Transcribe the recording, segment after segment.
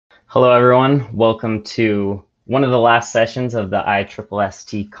Hello, everyone. Welcome to one of the last sessions of the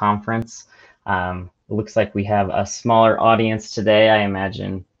ISST conference. It looks like we have a smaller audience today. I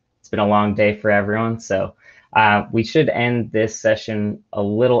imagine it's been a long day for everyone, so we should end this session a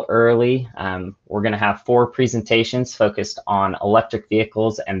little early. We're going to have 4 presentations focused on electric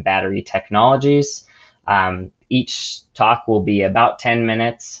vehicles and battery technologies. Each talk will be about 10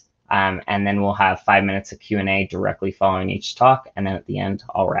 minutes. And then we'll have 5 minutes of Q&A directly following each talk. And then at the end,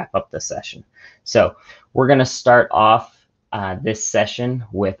 I'll wrap up the session. So we're going to start off this session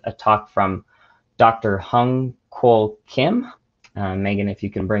with a talk from Dr. Hyung Kim. Megan, if you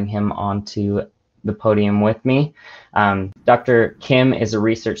can bring him onto the podium with me. Dr. Kim is a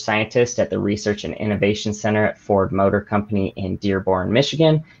research scientist at the Research and Innovation Center at Ford Motor Company in Dearborn,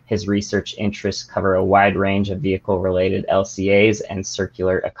 Michigan. His research interests cover a wide range of vehicle-related LCAs and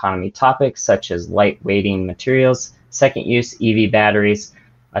circular economy topics such as lightweighting materials, second-use EV batteries,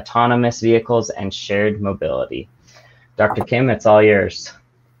 autonomous vehicles, and shared mobility. Dr. Kim, it's all yours.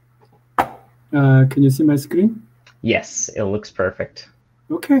 Can you see my screen? Yes, it looks perfect.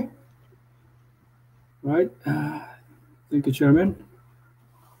 Okay. Right. Thank you, Chairman.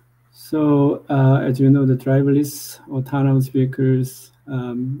 So, as you know, the driverless autonomous vehicles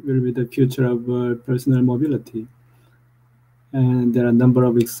will be the future of personal mobility. And there are a number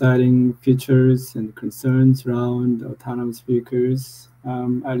of exciting features and concerns around autonomous vehicles.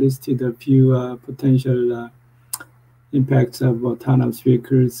 I listed a few potential impacts of autonomous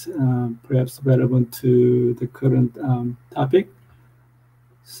vehicles, perhaps relevant to the current topic.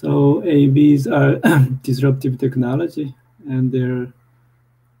 So AVs are disruptive technology, and their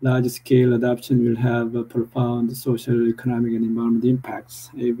large-scale adoption will have profound social, economic, and environmental impacts.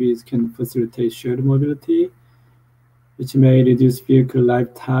 AVs can facilitate shared mobility, which may reduce vehicle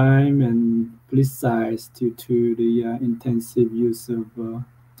lifetime and fleet size due to the intensive use of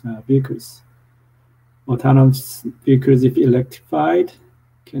vehicles. Autonomous vehicles, if electrified,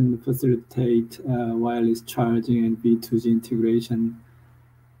 can facilitate wireless charging and V2G integration,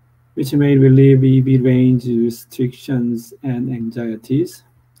 which may relieve EV range restrictions and anxieties.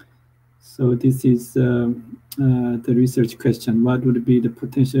 So this is the research question. What would be the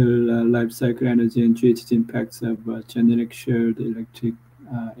potential life cycle energy and GHG impacts of generic shared electric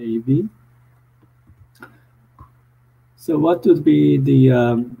AV? So what would be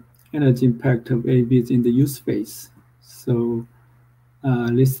the energy impact of AVs in the use phase? So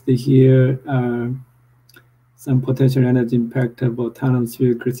listed here are some potential energy impact of autonomous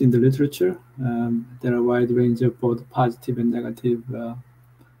vehicles in the literature. There are a wide range of both positive and negative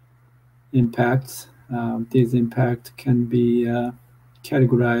impacts. These impacts can be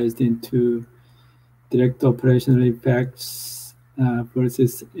categorized into direct operational effects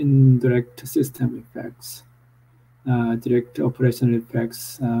versus indirect system effects. Direct operational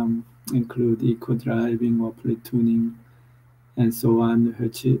effects include eco-driving or platooning, and so on,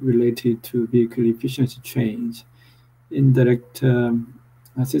 which is related to vehicle efficiency change. Indirect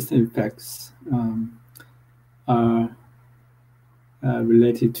system effects are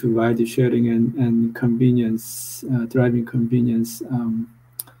related to ride sharing and convenience, driving convenience,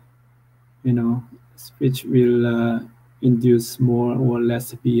 which will induce more or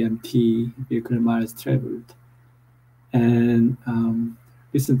less VMT, vehicle miles traveled. And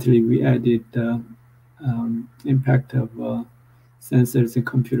recently we added impact of sensors and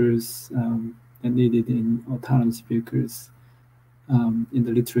computers needed in autonomous vehicles in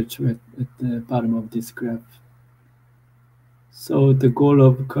the literature at the bottom of this graph. So the goal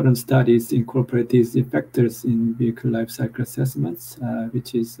of current studies incorporate these factors in vehicle life cycle assessments,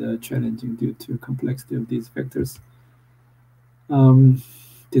 which is challenging due to complexity of these factors.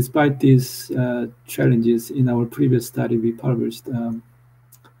 Despite these challenges, in our previous study, we published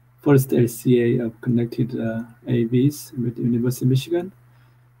first LCA of connected AVs with the University of Michigan.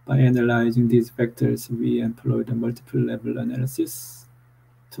 By analyzing these vectors, we employed a multiple level analysis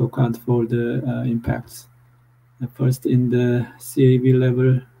to account for the impacts. First, in the CAV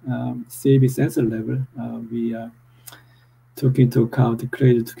level, CAV sensor level, we took into account the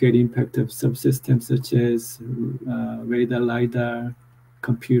cradle-to-gate impact of subsystems such as radar, LiDAR,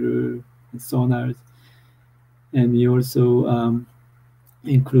 computer, and sonars. And we also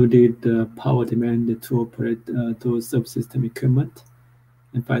included power demand to operate those subsystem equipment.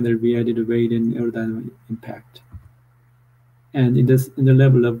 And finally, we added a weight and aerodynamic impact. And in the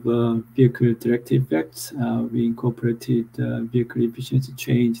level of vehicle direct effects, we incorporated vehicle efficiency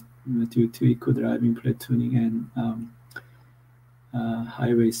change due to eco-driving, platooning, and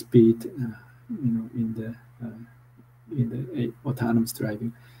highway speed, in the autonomous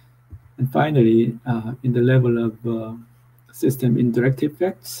driving. And finally, in the level of system indirect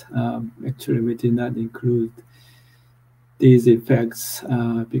effects. Actually, we did not include these effects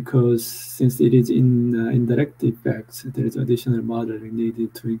because since it is in indirect effects, there is additional modeling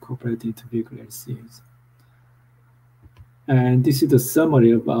needed to incorporate into vehicle LCAs. And this is the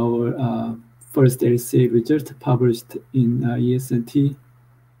summary of our first LCA result published in ESST.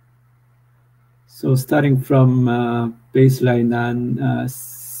 So starting from baseline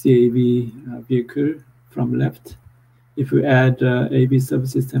non-CAV vehicle from left, if we add AV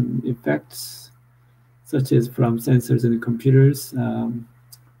subsystem effects, such as from sensors and computers,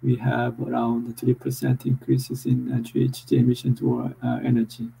 we have around 3% increases in GHG emissions or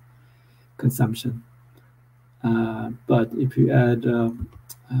energy consumption. But if you add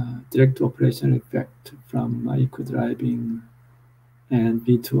direct operational effect from eco-driving and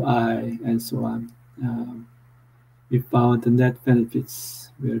V2I and so on, we found the net benefits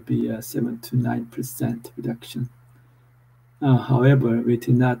will be a 7 to 9% reduction. However, we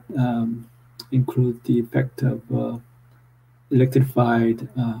did not include the effect of electrified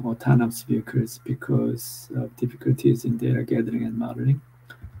autonomous vehicles because of difficulties in data gathering and modeling.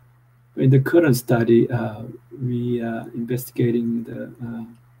 In the current study, we are investigating the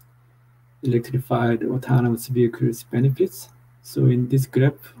electrified autonomous vehicles benefits. So in this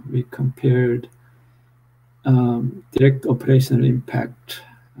graph, we compared direct operational impact,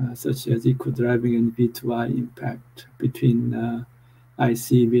 such as eco-driving and V2I impact between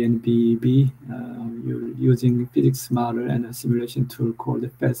ICV and BEV using physics model and a simulation tool called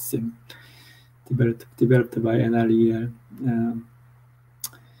SESAME, developed by NREL.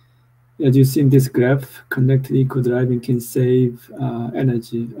 As you see in this graph, connected eco-driving can save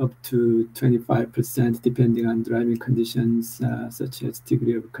energy up to 25% depending on driving conditions, such as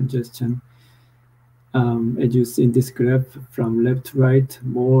degree of congestion. As you see in this graph, from left to right,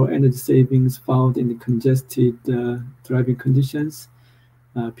 more energy savings found in the congested driving conditions.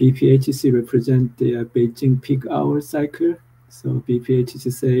 BPHC represent the Beijing peak hour cycle. So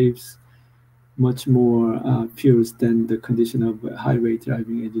BPHC saves much more fuels than the condition of highway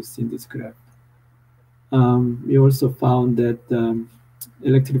driving, as you see in this graph. We also found that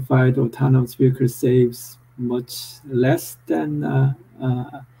electrified autonomous vehicle saves much less than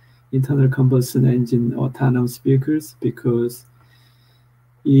internal combustion engine autonomous vehicles because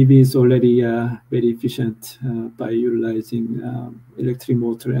EV is already very efficient by utilizing electric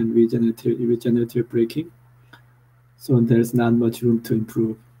motor and regenerative braking. So there's not much room to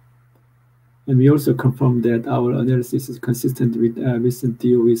improve. And we also confirmed that our analysis is consistent with recent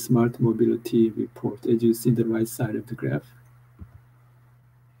DOE Smart Mobility report, as you see on the right side of the graph.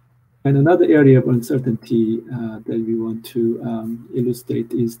 And another area of uncertainty that we want to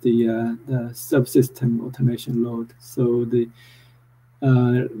illustrate is the subsystem automation load. So the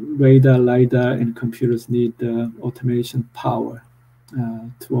radar, LiDAR, and computers need automation power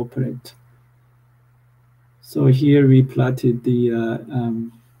to operate. So here we plotted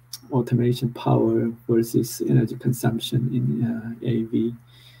the automation power versus energy consumption in AV.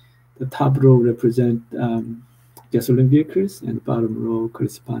 The top row represents gasoline vehicles, and the bottom row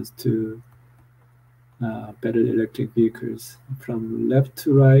corresponds to battery electric vehicles. From left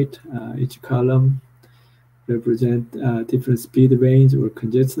to right, each column represent different speed range or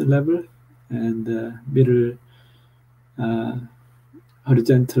congestion level, and middle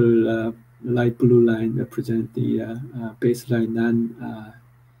horizontal light blue line represent the baseline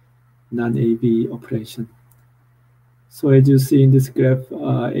non-AV operation. So as you see in this graph,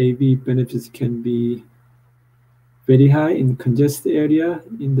 AV benefits can be very high in congested area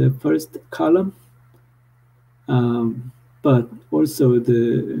in the first column, but also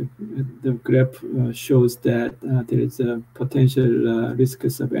the graph shows that there is a potential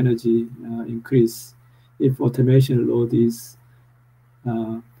risks of energy increase if automation load is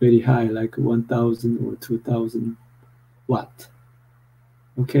very high, like 1,000 or 2,000 watt.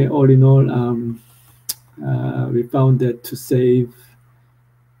 Okay, all in all, we found that to save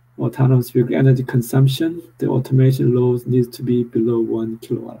autonomous vehicle energy consumption, the automation load needs to be below 1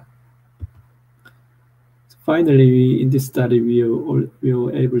 kilowatt. So finally, in this study, we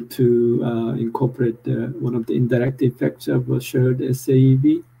were able to incorporate one of the indirect effects of a shared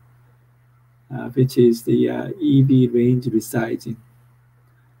SAEV, which is the EV range resizing.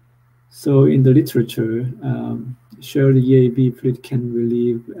 So in the literature, shared EAV fleet can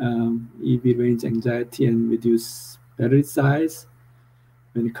relieve EV range anxiety and reduce battery size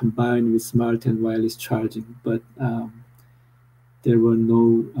when combined with smart and wireless charging, but there were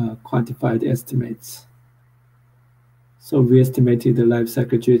no quantified estimates. So we estimated the life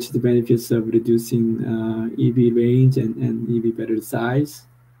cycle GHG benefits of reducing EV range and EV battery size.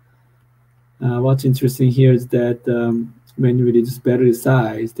 What's interesting here is that when we reduce battery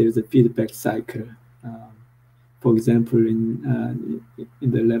size, there's a feedback cycle. For example, in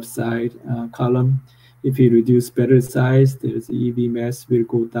the left side column, if you reduce battery size, there's EV mass will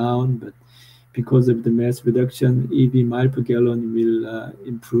go down, but because of the mass reduction, EV mile per gallon will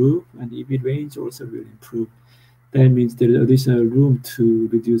improve, and EV range also will improve. That means there's additional room to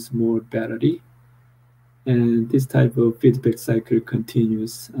reduce more battery, and this type of feedback cycle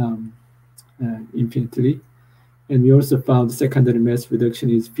continues infinitely. And we also found secondary mass reduction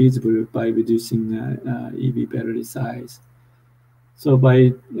is feasible by reducing EV battery size. So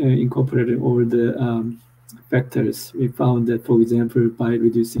by incorporating all the factors, we found that, for example, by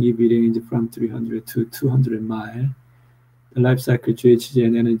reducing EV range from 300 to 200 miles, the life cycle GHG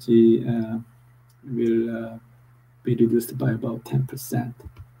and energy will be reduced by about 10%.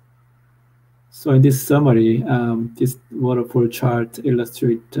 So in this summary, this waterfall chart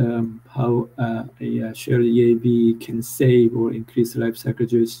illustrates how a shared EAB can save or increase life cycle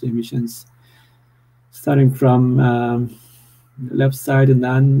GHG emissions. Starting from left side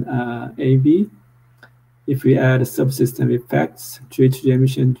non-AV, if we add subsystem effects, GHG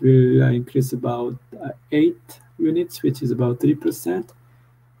emissions will increase about 8 units, which is about 3%.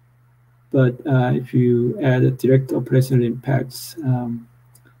 But if you add direct operational impacts,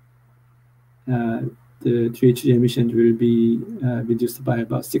 the GHG emission will be reduced by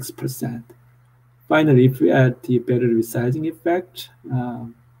about 6%. Finally, if we add the battery resizing effect,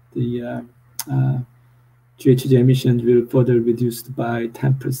 the GHG emissions will further reduced by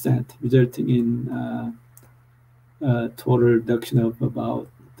 10%, resulting in a total reduction of about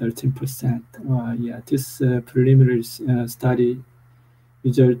 13%. Yeah, this preliminary study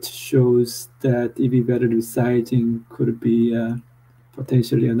result shows that EV battery resizing could be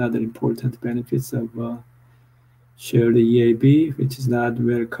potentially another important benefits of shared EAB, which is not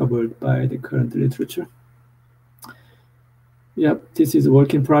well covered by the current literature. Yep, this is a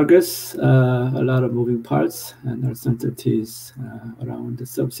work in progress. A lot of moving parts and uncertainties around the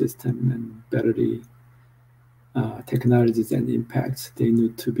subsystem and battery technologies and impacts. They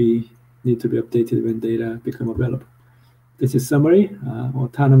need to be updated when data become available. This is summary.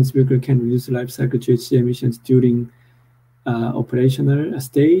 Autonomous vehicle can reduce life cycle GHG emissions during operational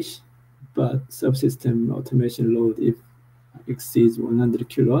stage, but subsystem automation load, if exceeds 100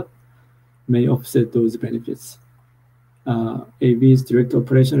 kilowatt, may offset those benefits. AV's direct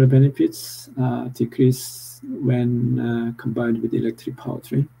operational benefits decrease when combined with electric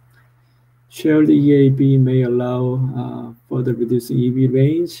powertrain. Shared EAB may allow further reducing EV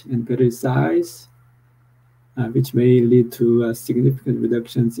range and battery size, which may lead to significant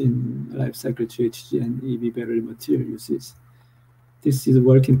reductions in life cycle GHG and EV battery material uses. This is a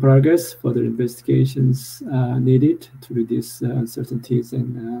work in progress. Further investigations needed to reduce uncertainties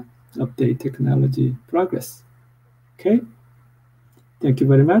and update technology progress. Okay, thank you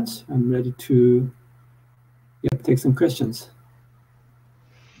very much. I'm ready to take some questions.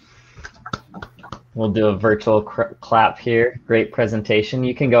 We'll do a virtual clap here. Great presentation.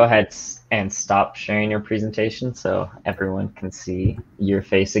 You can go ahead and stop sharing your presentation so everyone can see your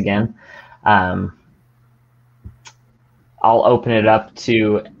face again. I'll open it up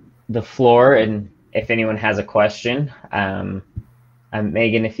to the floor, and if anyone has a question,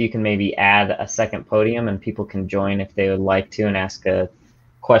 Megan, if you can maybe add a second podium and people can join if they would like to and ask a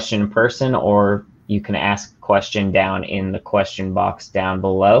question in person, or you can ask a question down in the question box down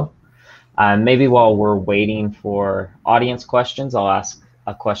below. Maybe while we're waiting for audience questions, I'll ask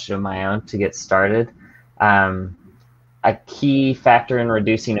a question of my own to get started. A key factor in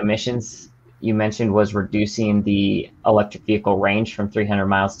reducing emissions you mentioned was reducing the electric vehicle range from 300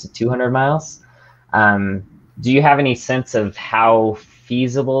 miles to 200 miles. Do you have any sense of how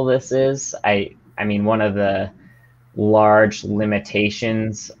feasible this is? I mean, one of the large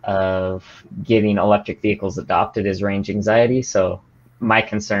limitations of getting electric vehicles adopted is range anxiety. So my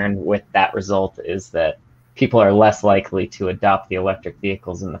concern with that result is that people are less likely to adopt the electric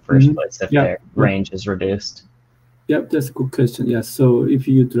vehicles in the first place if their range is reduced. Yep, that's a good question. Yeah, so if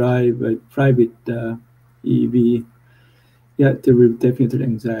you drive a private EV, yeah, there will definitely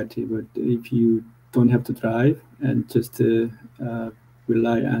anxiety. But if you don't have to drive and just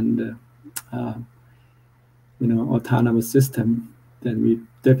rely on the autonomous system, then we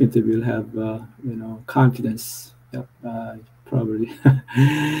definitely will have confidence. Yep, probably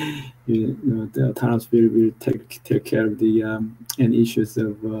the autonomous will take care of the any issues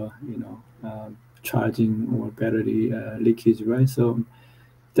of charging or battery leakage, right? So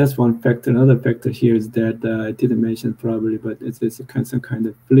that's one factor. Another factor here is that I didn't mention probably, but it's some kind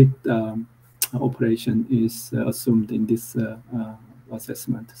of fleet operation is assumed in this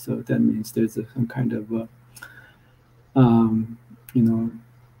assessment. So that means there's some kind of you know,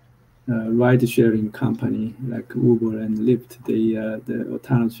 ride-sharing company like Uber and Lyft, the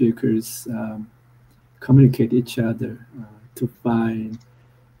autonomous vehicles communicate each other to find,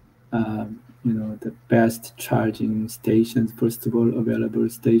 you know, the best charging stations, first of all, available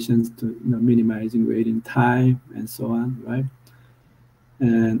stations to, you know, minimizing waiting time and so on, right?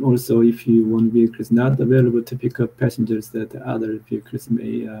 And also, if you one vehicle is not available to pick up passengers, that the other vehicles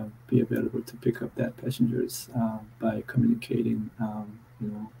may be available to pick up that passengers by communicating, you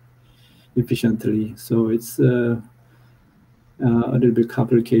know, efficiently. So it's a little bit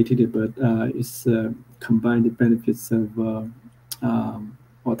complicated, but it's combined the benefits of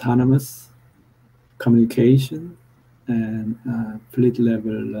autonomous communication and fleet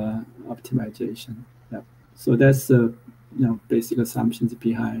level optimization. Yeah. So that's you know, basic assumptions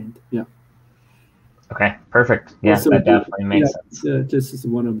behind. Yeah. Okay, perfect. Yeah, also, that definitely makes sense. This is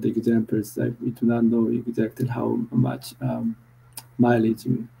one of the examples that we do not know exactly how much mileage,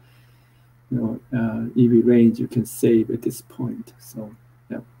 you know, EV range you can save at this point. So,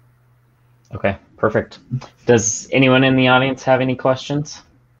 yeah. Okay, perfect. Does anyone in the audience have any questions?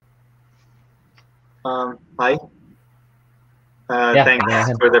 Hi. Yeah,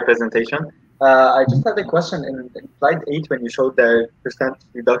 thanks for the presentation. I just had a question in slide 8 when you showed the percent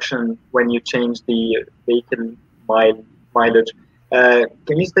reduction when you change the vehicle mileage.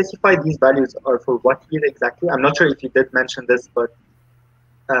 Can you specify these values are for what year exactly? I'm not sure if you did mention this, but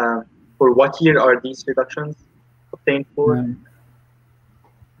for what year are these reductions obtained for?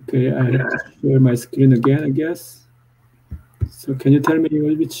 Okay, I have to share my screen again, I guess. So can you tell me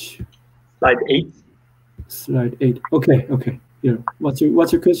which? Slide 8. Slide 8. Okay, okay. Yeah. What's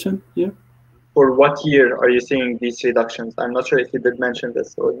your question? Yeah. For what year are you seeing these reductions? I'm not sure if you did mention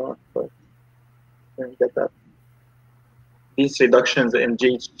this or not, but I didn't get that. These reductions in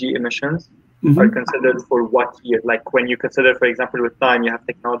GHG emissions are considered for what year? Like when you consider, for example, with time, you have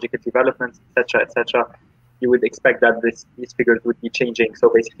technological developments, etc., you would expect that these figures would be changing. So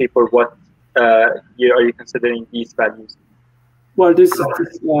basically, for what year are you considering these values? Well, the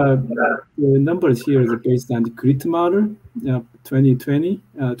numbers here are based on the grid model, 2020,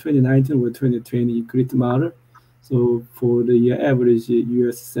 2019 or 2020 grid model. So for the average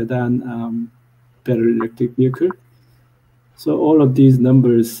US sedan battery electric vehicle. So all of these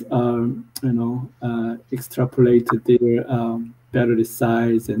numbers are, you know, extrapolated their battery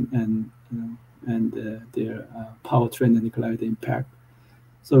size and their powertrain and collider impact.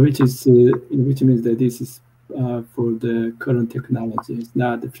 So which means that this is for the current technology. It's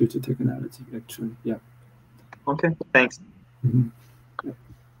not the future technology, actually. Yeah. Okay. Thanks. Yeah.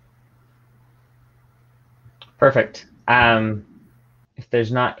 Perfect. If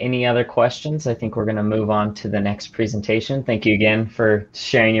there's not any other questions, I think we're going to move on to the next presentation. Thank you again for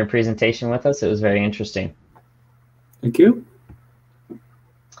sharing your presentation with us. It was very interesting. Thank you.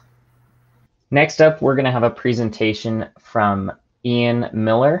 Next up, we're going to have a presentation from Ian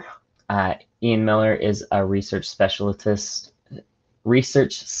Miller. Ian Miller is a research specialist,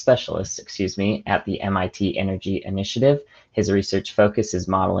 excuse me, at the MIT Energy Initiative. His research focus is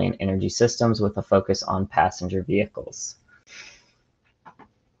modeling energy systems with a focus on passenger vehicles.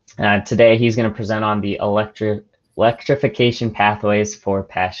 Today, he's going to present on the electrification pathways for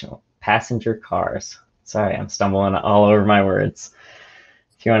passenger cars. Sorry, I'm stumbling all over my words.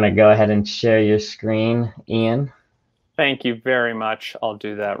 If you want to go ahead and share your screen, Ian. Thank you very much. I'll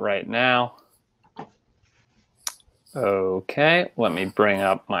do that right now. Okay, let me bring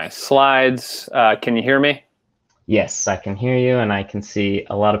up my slides. Can you hear me? Yes, I can hear you, and I can see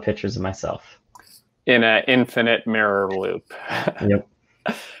a lot of pictures of myself. In an infinite mirror loop. Yep.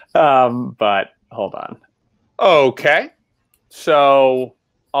 But hold on. Okay, so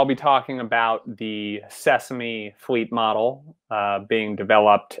I'll be talking about the SESAME fleet model being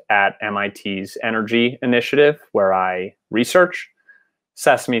developed at MIT's Energy Initiative, where I research.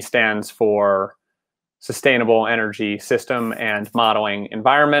 SESAME stands for Sustainable Energy System and Modeling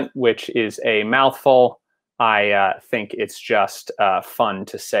Environment, which is a mouthful. I think it's just fun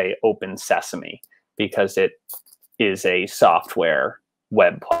to say Open Sesame because it is a software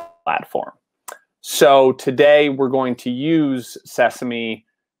web platform. So today we're going to use SESAME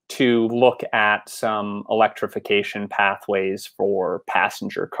to look at some electrification pathways for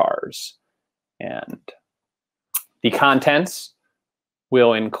passenger cars. And the contents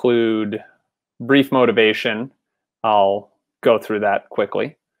will include brief motivation. I'll go through that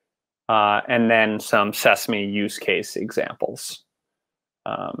quickly. And then some SESAME use case examples.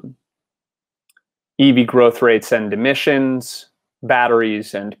 EV growth rates and emissions,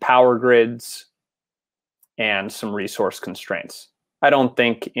 batteries and power grids, and some resource constraints. I don't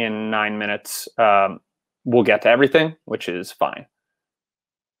think in 9 minutes we'll get to everything, which is fine.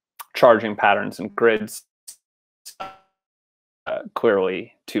 Charging patterns and grids,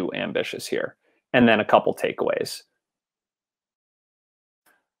 clearly too ambitious here. And then a couple takeaways.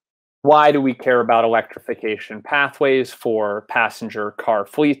 Why do we care about electrification pathways for passenger car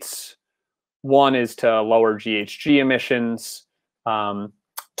fleets? One is to lower GHG emissions.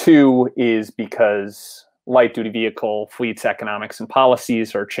 Two is because light-duty vehicle fleets' economics and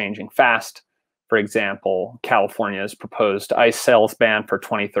policies are changing fast. For example, California's proposed ICE sales ban for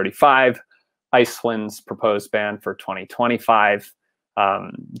 2035, Iceland's proposed ban for 2025,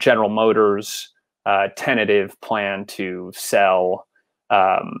 General Motors' tentative plan to sell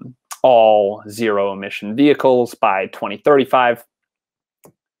all zero-emission vehicles by 2035.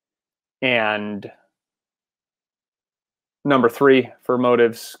 And number three, for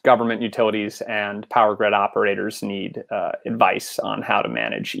motives, government utilities and power grid operators need advice on how to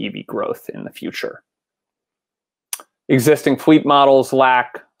manage EV growth in the future. Existing fleet models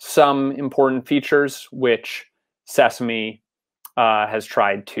lack some important features which SESAME has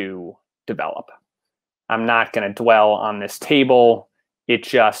tried to develop. I'm not going to dwell on this table. It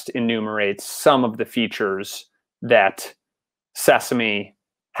just enumerates some of the features that SESAME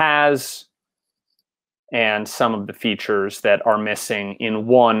has and some of the features that are missing in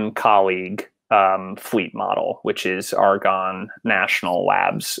one colleague fleet model, which is Argonne National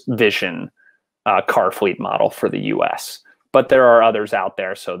Labs Vision car fleet model for the US. But there are others out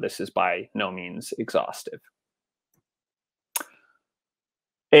there, so this is by no means exhaustive.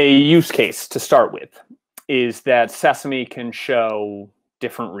 A use case to start with is that SESAME can show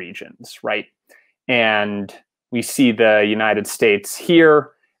different regions, right? And we see the United States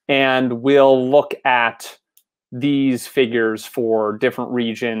here, and we'll look at these figures for different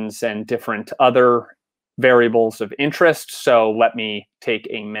regions and different other variables of interest. So let me take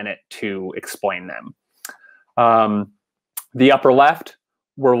a minute to explain them. The upper left,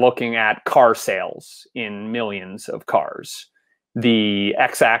 we're looking at car sales in millions of cars. The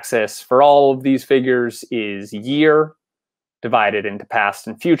x-axis for all of these figures is year divided into past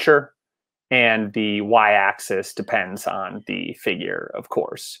and future. And the y-axis depends on the figure, of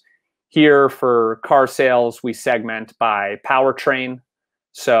course. Here for car sales, we segment by powertrain.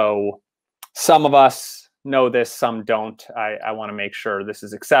 So some of us know this, some don't. I want to make sure this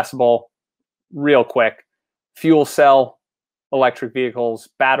is accessible. Real quick, fuel cell electric vehicles,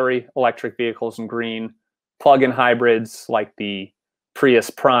 battery electric vehicles in green, plug-in hybrids like the Prius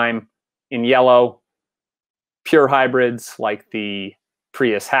Prime in yellow, pure hybrids like the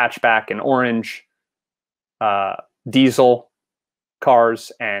Prius hatchback in orange, diesel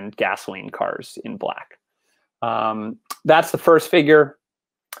cars, and gasoline cars in black. That's the first figure.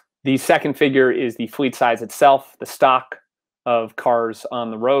 The second figure is the fleet size itself, the stock of cars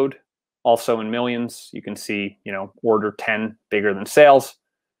on the road, also in millions. You can see, order 10 bigger than sales.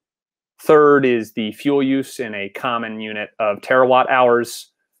 Third is the fuel use in a common unit of terawatt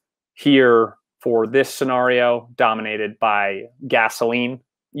hours. Here, for this scenario, dominated by gasoline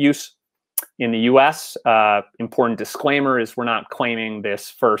use in the US. Important disclaimer is we're not claiming this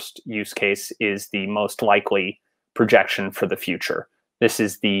first use case is the most likely projection for the future. This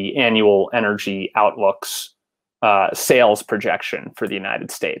is the annual Energy Outlook's sales projection for the United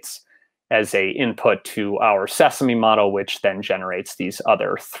States as a input to our SESAME model, which then generates these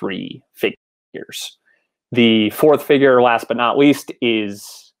other three figures. The fourth figure, last but not least,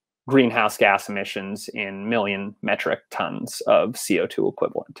 is greenhouse gas emissions in million metric tons of CO2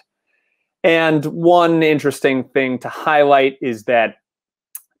 equivalent. And one interesting thing to highlight is that,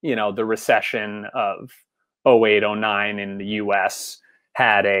 the recession of 08-09 in the US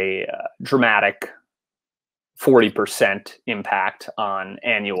had a dramatic 40% impact on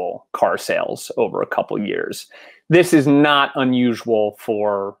annual car sales over a couple years. This is not unusual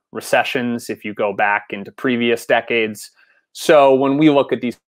for recessions if you go back into previous decades. So when we look at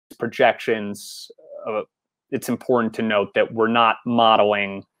these projections, it's important to note that we're not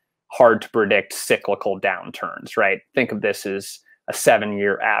modeling hard to predict cyclical downturns, right? Think of this as a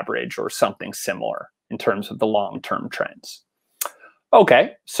 7-year average or something similar in terms of the long-term trends.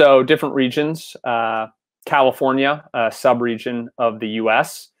 Okay, so different regions. California, a sub-region of the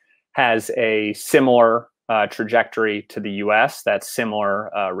US, has a similar trajectory to the US, that similar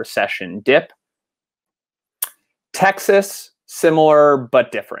recession dip. Texas, similar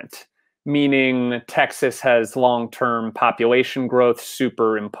but different, meaning Texas has long-term population growth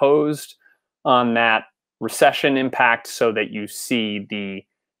superimposed on that recession impact so that you see the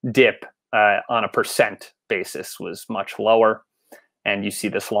dip on a percent basis was much lower. And you see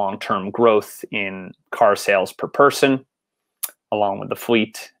this long-term growth in car sales per person, along with the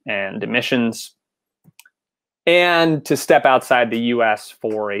fleet and emissions. And to step outside the US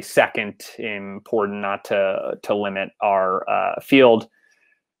for a second, important not to limit our field,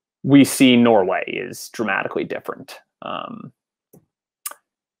 we see Norway is dramatically different.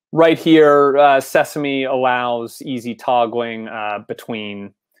 Right here, SESAME allows easy toggling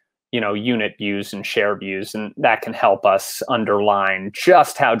between unit views and share views, and that can help us underline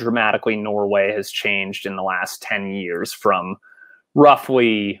just how dramatically Norway has changed in the last 10 years from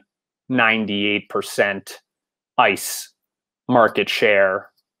roughly 98% ICE market share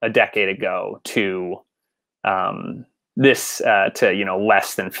a decade ago to less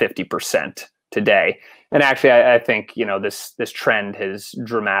than 50% today. And actually, I think this trend has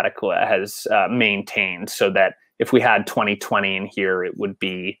maintained, so that if we had 2020 in here, it would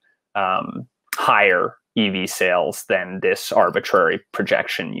be higher EV sales than this arbitrary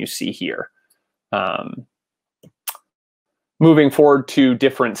projection you see here. Moving forward to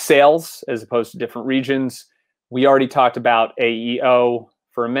different sales as opposed to different regions, we already talked about AEO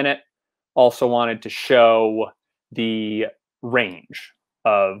for a minute. Also wanted to show the range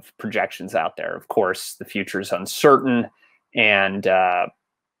of projections out there. Of course, the future is uncertain, and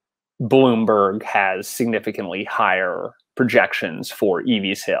Bloomberg has significantly higher projections for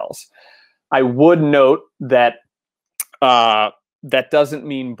EV sales. I would note that that doesn't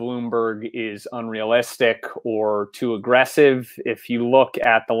mean Bloomberg is unrealistic or too aggressive. If you look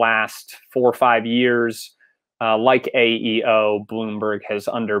at the last 4 or 5 years, like AEO, Bloomberg has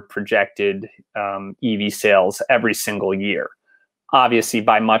underprojected EV sales every single year. Obviously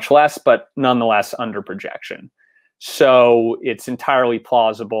by much less, but nonetheless under projection. So it's entirely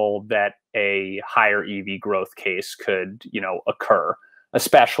plausible that a higher EV growth case could, occur,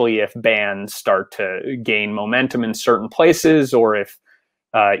 especially if bans start to gain momentum in certain places, or if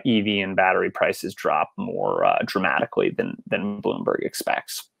EV and battery prices drop more dramatically than Bloomberg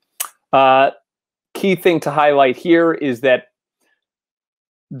expects. Key thing to highlight here is that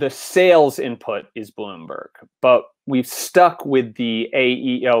the sales input is Bloomberg, but we've stuck with the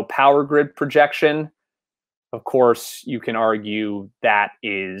AEO power grid projection. Of course, you can argue that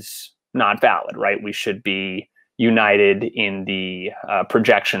is not valid, right? We should be united in the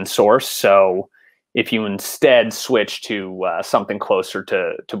projection source. So if you instead switch to something closer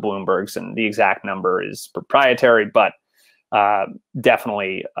to Bloomberg's, and the exact number is proprietary, but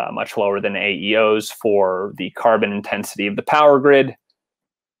definitely much lower than AEO's for the carbon intensity of the power grid,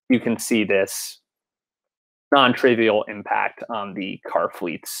 you can see this non-trivial impact on the car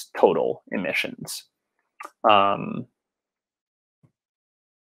fleet's total emissions.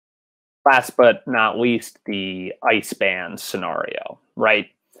 Last but not least, the ICE ban scenario, right?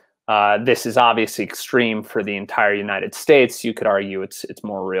 This is obviously extreme for the entire United States. You could argue it's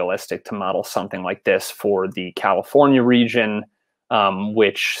more realistic to model something like this for the California region,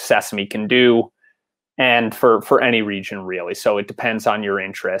 which SESAME can do, and for any region really. So it depends on your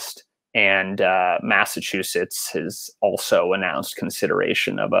interest. And Massachusetts has also announced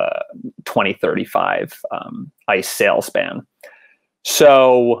consideration of a 2035 ICE sales ban.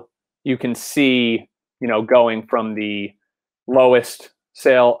 So you can see, going from the lowest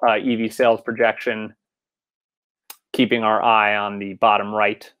EV sales projection, keeping our eye on the bottom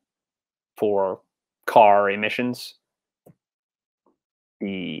right for car emissions,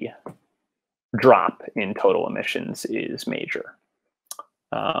 the drop in total emissions is major.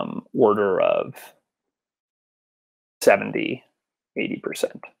 Order of 70,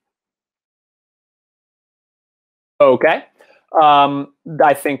 80%. Okay.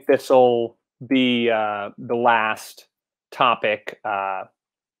 I think this will be the last topic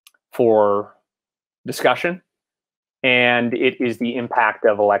for discussion, and it is the impact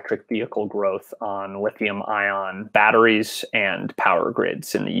of electric vehicle growth on lithium-ion batteries and power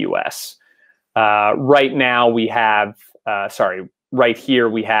grids in the US. Right now we have, right here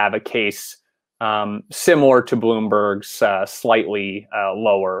we have a case similar to Bloomberg's slightly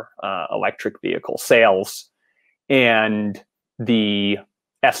lower electric vehicle sales, and the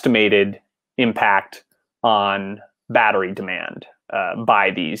estimated impact on battery demand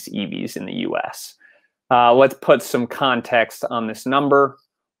by these EVs in the US. Let's put some context on this number.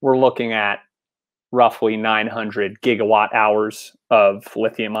 We're looking at roughly 900 gigawatt hours of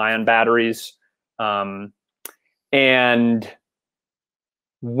lithium-ion batteries. And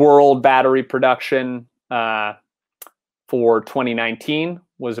world battery production for 2019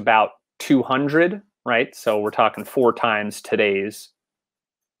 was about 200, right? So we're talking 4 times today's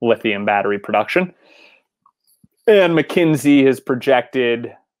lithium battery production. And McKinsey has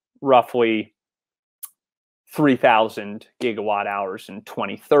projected roughly 3,000 gigawatt hours in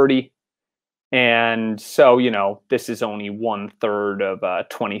 2030. And so, you know, this is only 1/3 of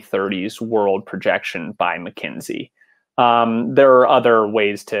 2030's world projection by McKinsey. There are other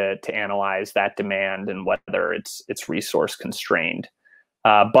ways to analyze that demand and whether it's resource constrained.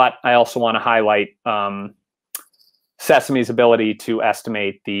 But I also want to highlight SESAME's ability to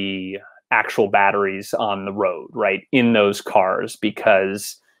estimate the actual batteries on the road, right, in those cars,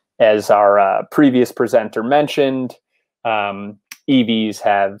 because as our previous presenter mentioned, EVs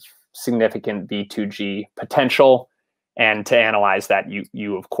have significant V2G potential. And to analyze that,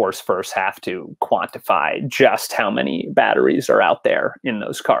 you of course first have to quantify just how many batteries are out there in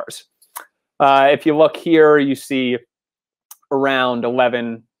those cars. If you look here, you see around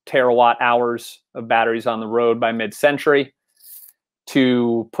 11 terawatt hours of batteries on the road by mid-century.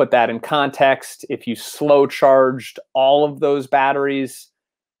 To put that in context, if you slow charged all of those batteries,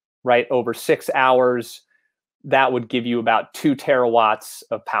 right, over 6 hours, that would give you about 2 terawatts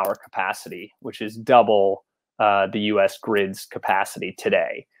of power capacity, which is double the US grid's capacity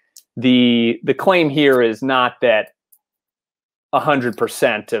today. The claim here is not that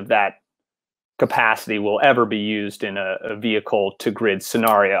 100% of that capacity will ever be used in a vehicle to grid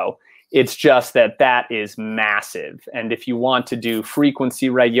scenario. It's just that that is massive. And if you want to do frequency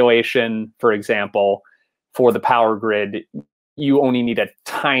regulation, for example, for the power grid, you only need a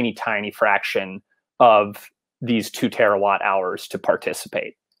tiny, tiny fraction of these 2 terawatt hours to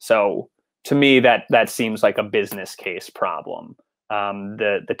participate. So to me, that seems like a business case problem.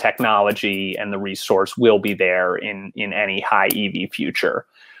 The technology and the resource will be there in any high EV future.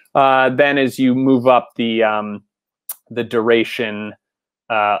 Then as you move up the duration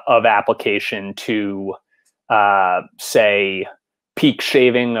of application to, say, peak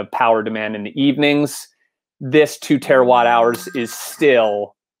shaving of power demand in the evenings, this 2 terawatt hours is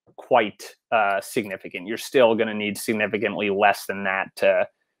still quite significant. You're still going to need significantly less than that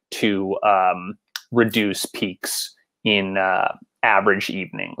to reduce peaks in average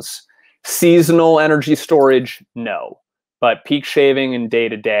evenings. Seasonal energy storage, no. But peak shaving and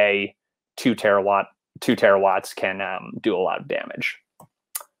day-to-day, 2 terawatts can do a lot of damage.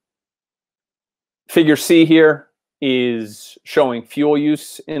 Figure C here is showing fuel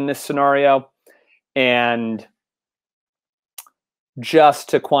use in this scenario. And just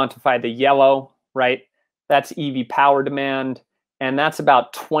to quantify the yellow, right, that's EV power demand. And that's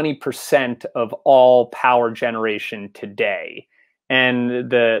about 20% of all power generation today. And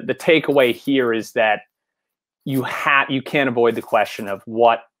the takeaway here is that you can't avoid the question of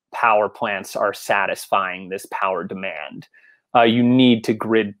what power plants are satisfying this power demand. You need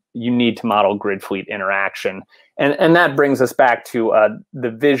to model grid fleet interaction. And that brings us back to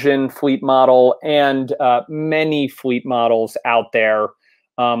the Vision fleet model, and many fleet models out there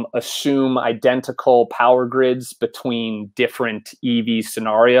assume identical power grids between different EV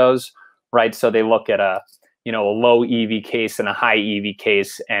scenarios, right? So they look at a low EV case and a high EV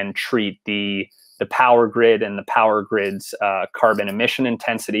case and treat the power grid and the power grid's carbon emission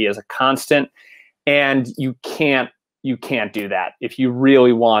intensity as a constant. And you can't do that. If you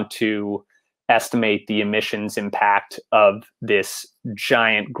really want to estimate the emissions impact of this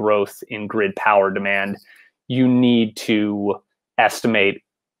giant growth in grid power demand, you need to estimate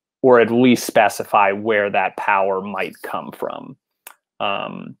or at least specify where that power might come from.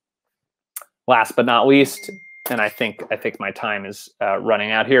 Last but not least, and I think my time is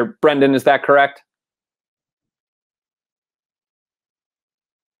running out here. Brendan, is that correct?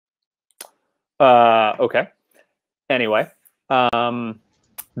 Okay. Anyway,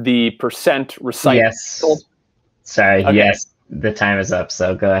 the percent recycled. Yes. Sorry. Okay. Yes, the time is up.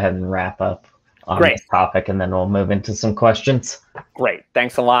 So go ahead and wrap up on this topic, and then we'll move into some questions. Great.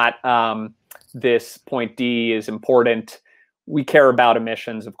 Thanks a lot. This point D is important. We care about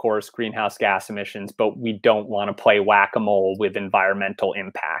emissions, of course, greenhouse gas emissions, but we don't want to play whack-a-mole with environmental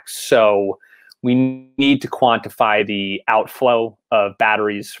impacts. So we need to quantify the outflow of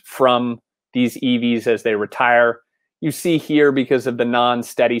batteries from these EVs as they retire. You see here, because of the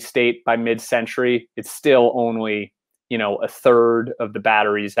non-steady state by mid-century, it's still only, a third of the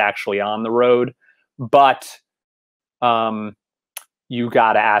batteries actually on the road. But you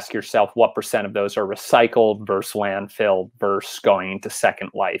got to ask yourself what percent of those are recycled versus landfill versus going into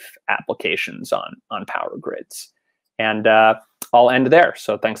second life applications on power grids. And I'll end there.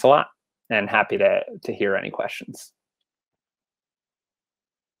 So thanks a lot, and happy to hear any questions.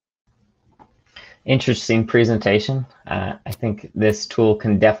 Interesting presentation. I think this tool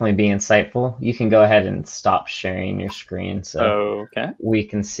can definitely be insightful. You can go ahead and stop sharing your screen so we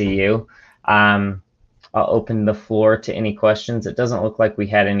can see you. I'll open the floor to any questions. It doesn't look like we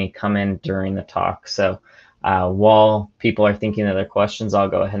had any come in during the talk. So while people are thinking of their questions, I'll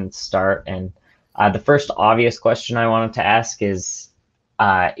go ahead and start. And The first obvious question I wanted to ask is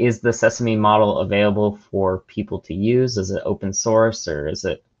the SESAME model available for people to use? Is it open source, or is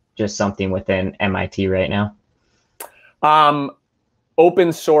it just something within MIT right now?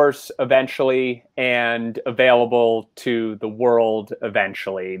 Open source eventually, and available to the world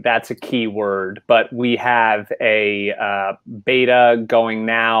eventually. That's a key word, but we have a beta going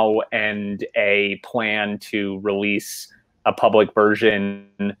now and a plan to release a public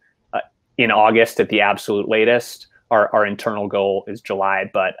version in August at the absolute latest. Our internal goal is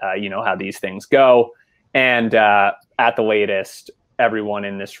July, but you know how these things go. And at the latest, everyone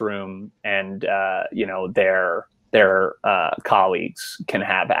in this room and you know, their colleagues can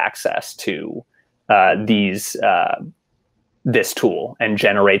have access to this tool and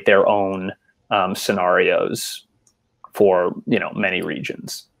generate their own scenarios for, you know, many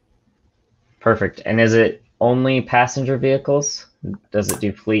regions. Perfect. And is it only passenger vehicles? Does it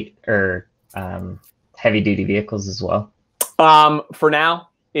do fleet or heavy duty vehicles as well? For now,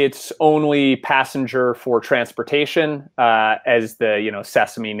 it's only passenger for transportation. As the, you know,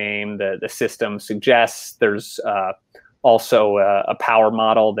 SESAME name, the system suggests, there's also a power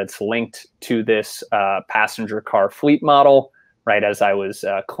model that's linked to this passenger car fleet model, right? As I was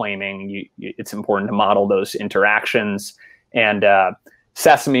claiming, it's important to model those interactions. And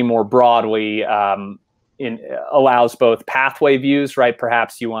SESAME more broadly allows both pathway views, right?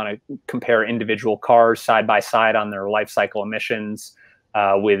 Perhaps you want to compare individual cars side by side on their life cycle emissions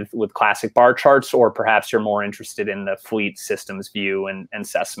with classic bar charts, or perhaps you're more interested in the fleet systems view, and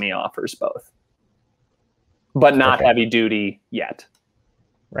SESAME offers both, but not heavy duty yet.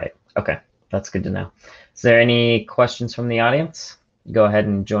 Right. Okay. That's good to know. Is there any questions from the audience? Go ahead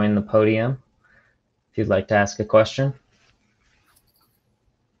and join the podium if you'd like to ask a question.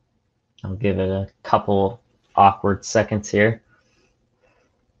 I'll give it a couple awkward seconds here.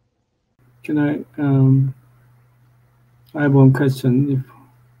 Can I have one question.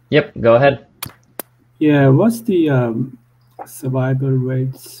 Yep, go ahead. Yeah, what's the survival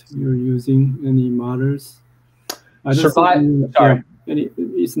rates you're using? Any models? It's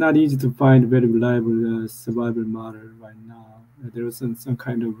not easy to find very reliable survival model right now. There was some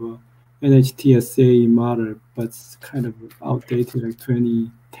kind of NHTSA model, but it's kind of outdated, like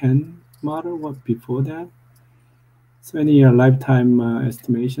 2010 model. What before that? So any lifetime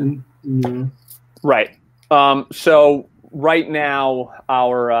estimation? Right. So right now,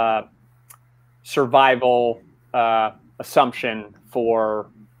 our survival assumption for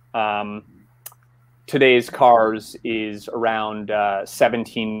today's cars is around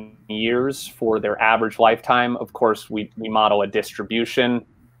 17 years for their average lifetime. Of course, we model a distribution,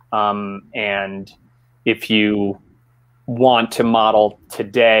 and if you want to model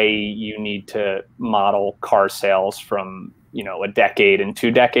today, you need to model car sales from, you know, a decade and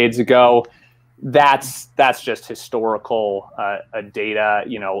 2 decades ago. That's just historical data.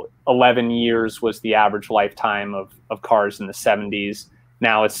 You know, 11 years was the average lifetime of cars in the 70s.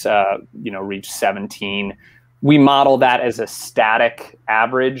 Now it's you know, reached 17. We model that as a static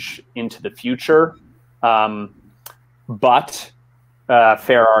average into the future, but a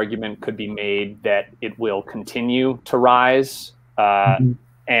fair argument could be made that it will continue to rise,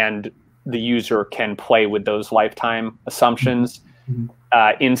 and the user can play with those lifetime assumptions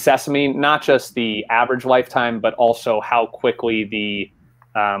in SESAME, not just the average lifetime, but also how quickly the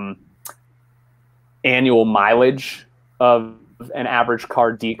annual mileage of an average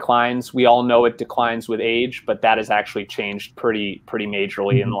car declines. We all know it declines with age, but that has actually changed pretty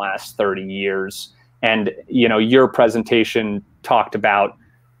majorly in the last 30 years. And, you know, your presentation talked about,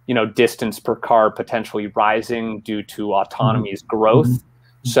 you know, distance per car potentially rising due to autonomy's growth.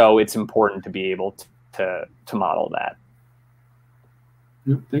 So it's important to be able to model that.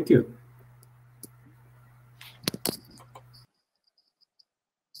 Thank you.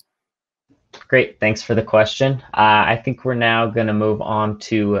 Great, thanks for the question. I think we're now going to move on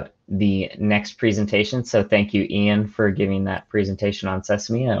to the next presentation. So thank you, Ian, for giving that presentation on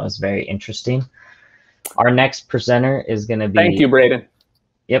SESAME. That was very interesting. Our next presenter is going to be... Thank you, Braden.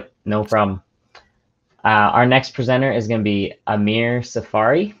 Yep, no problem. Our next presenter is going to be Amir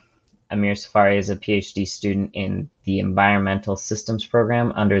Safari. Amir Safari is a PhD student in the Environmental Systems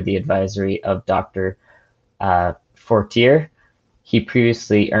program under the advisory of Dr. Fortier. He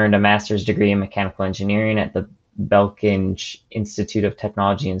previously earned a master's degree in mechanical engineering at the Blekinge Institute of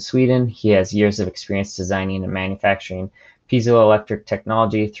Technology in Sweden. He has years of experience designing and manufacturing piezoelectric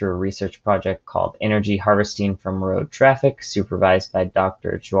technology through a research project called Energy Harvesting from Road Traffic, supervised by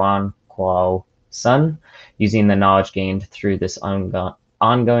Dr. Juan Kwao Sun. Using the knowledge gained through this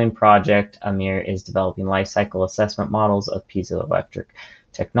ongoing project, Amir is developing life cycle assessment models of piezoelectric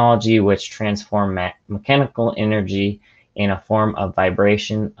technology which transform mechanical energy in a form of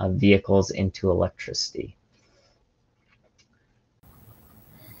vibration of vehicles into electricity.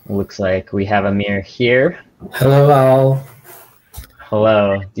 Looks like we have Amir here. Hello, all.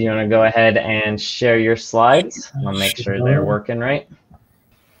 Hello. Do you want to go ahead and share your slides? I'll make sure they're working right.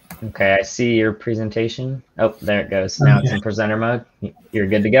 Okay, I see your presentation. Oh, there it goes. Now it's in presenter mode. You're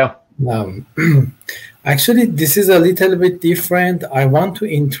good to go. Actually, this is a little bit different. I want to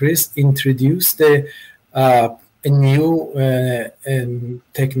introduce the a new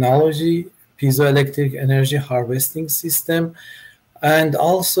technology, piezoelectric energy harvesting system, and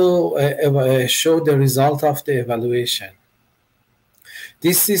also show the result of the evaluation.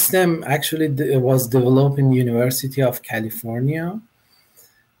 This system actually was developed in University of California,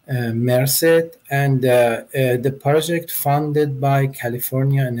 Merced, and the project funded by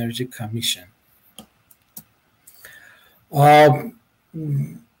California Energy Commission. The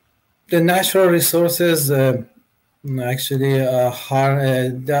natural resources actually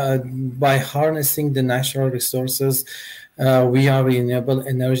by harnessing the natural resources, we are renewable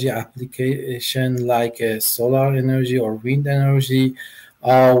energy application like solar energy or wind energy.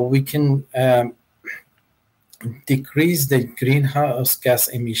 We can decrease the greenhouse gas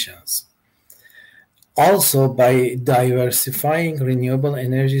emissions. Also, by diversifying renewable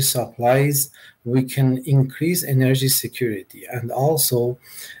energy supplies, we can increase energy security and also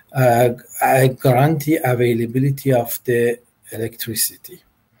guarantee availability of the electricity.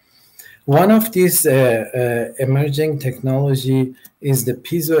 One of these emerging technology is the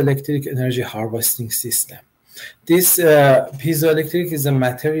piezoelectric energy harvesting system. This piezoelectric is a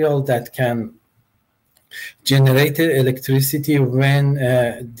material that can generate electricity when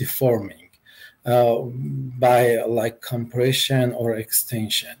deforming by like compression or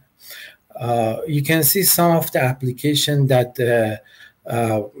extension. You can see some of the application that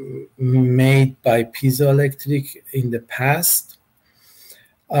made by piezoelectric in the past.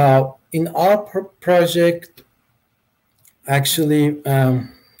 In our project, actually, let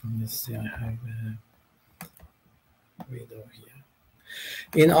me see, I have a video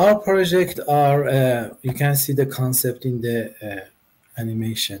here. In our project, you can see the concept in the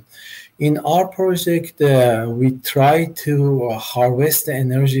animation. In our project, we try to harvest the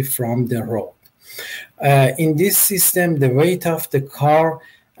energy from the road. In this system, the weight of the car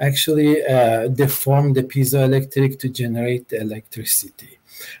actually deform the piezoelectric to generate the electricity.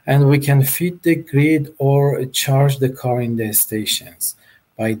 And we can feed the grid or charge the car in the stations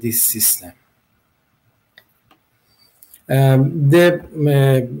by this system. The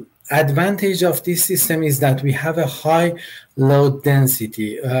advantage of this system is that we have a high load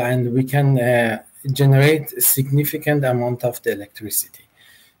density and we can generate a significant amount of the electricity.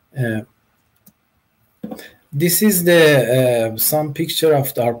 This is the some picture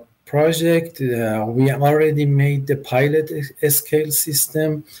of our project. We already made the pilot scale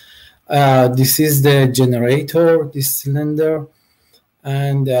system. This is the generator, this cylinder,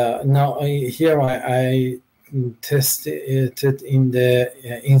 and now here I tested it in the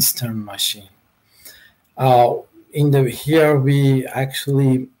instant machine. Here we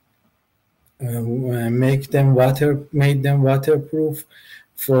actually made them waterproof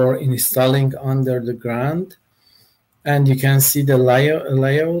for installing under the ground, and you can see the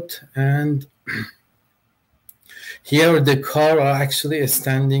layout. And here the car are actually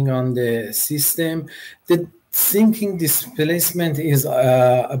standing on the system. The sinking displacement is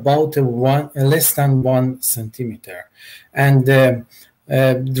about less than 1 centimeter, and the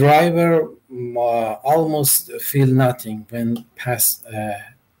driver almost feel nothing when passing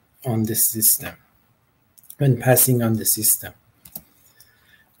on the system.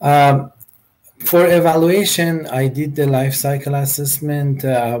 For evaluation, I did the life cycle assessment.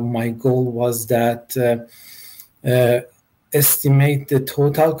 My goal was that estimate the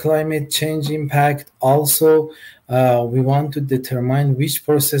total climate change impact. Also, we want to determine which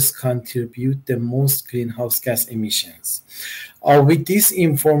process contribute the most greenhouse gas emissions. With this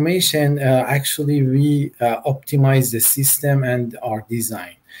information, actually, we optimize the system and our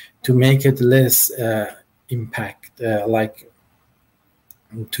design to make it less impact, like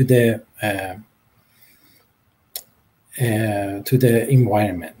to the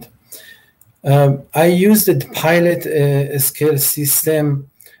environment. I used the pilot scale system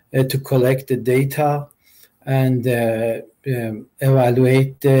to collect the data and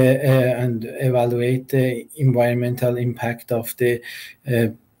evaluate the environmental impact of the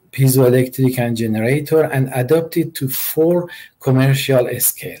piezoelectric and generator, and adapt it to 4 commercial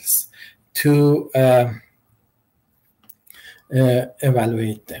scales to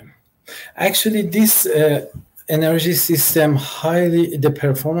evaluate them. Actually, this energy system the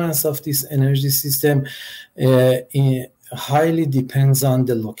performance of this energy system highly depends on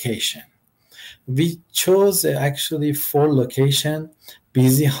the location. We chose actually 4 locations: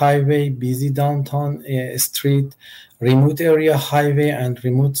 busy highway, busy downtown street, remote area highway, and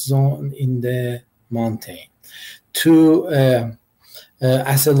remote zone in the mountain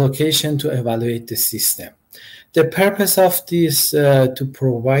as a location to evaluate the system. The purpose of this to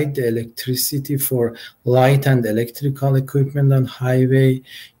provide the electricity for light and electrical equipment on highway,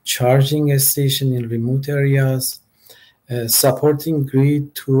 charging station in remote areas, supporting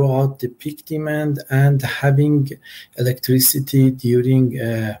grid throughout the peak demand, and having electricity during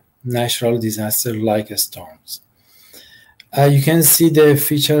natural disaster like storms. You can see the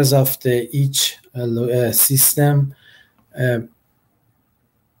features of each system.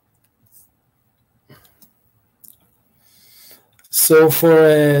 So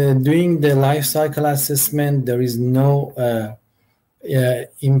for doing the life cycle assessment, there is no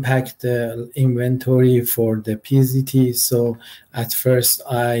impact inventory for the PZT. So at first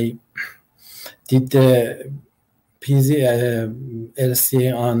I did the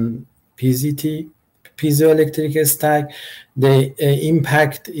LCA on PZT, piezoelectric stack. The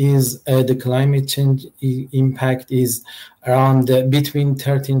impact is the climate change impact is around between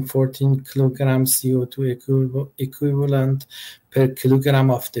 13-14 kilograms CO2 equivalent per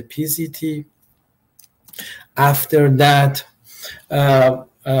kilogram of the PZT. After that,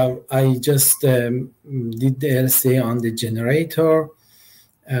 I just did the LCA on the generator,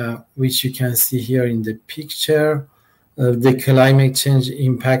 which you can see here in the picture. The climate change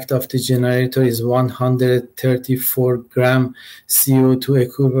impact of the generator is 134 gram CO2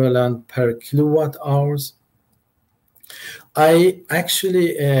 equivalent per kilowatt hours. I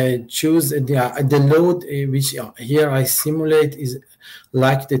actually choose the load which here I simulate is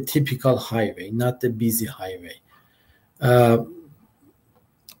like the typical highway, not the busy highway.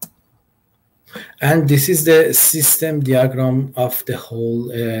 And this is the system diagram of the whole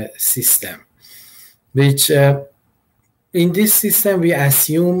system, which in this system, we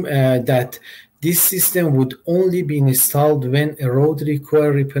assume that this system would only be installed when a road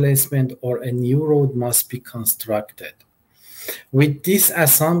requires replacement or a new road must be constructed. With this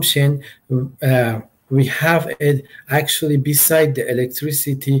assumption, we have actually, beside the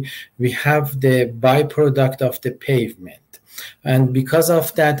electricity, we have the byproduct of the pavement. And because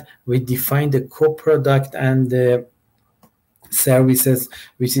of that, we define the co-product and the services,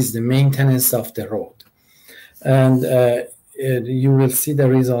 which is the maintenance of the road. And you will see the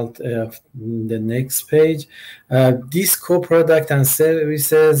result of the next page. This co-product and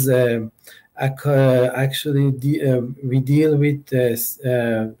services actually we deal with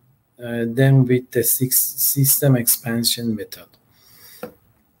them with the system expansion method.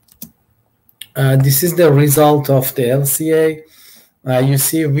 This is the result of the LCA. You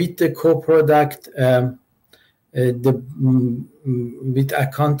see with the co-product, with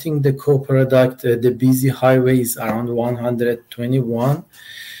accounting the co-product, the busy highway is around 121.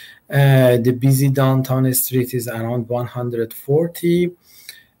 The busy downtown street is around 140.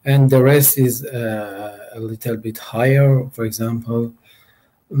 And the rest is a little bit higher. For example,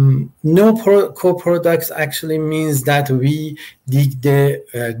 no co-products actually means that we dig the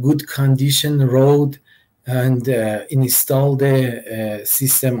good condition road and install the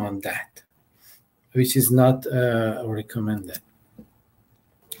system on that, which is not recommended.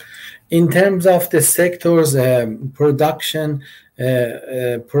 In terms of the sectors, production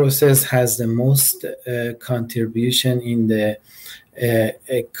process has the most contribution in the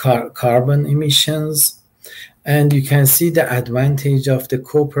carbon emissions. And you can see the advantage of the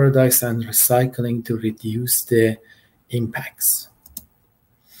co-products and recycling to reduce the impacts.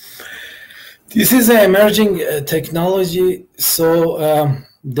 This is an emerging technology, so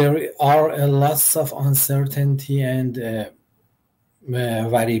there are lots of uncertainty and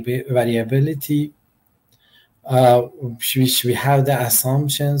variability, which we have the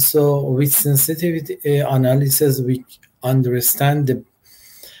assumption. So with sensitivity analysis, we understand the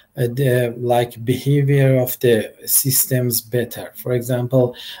behavior of the systems better. For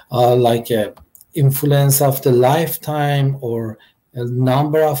example, influence of the lifetime or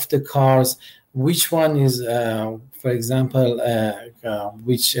number of the cars. Which one is, for example,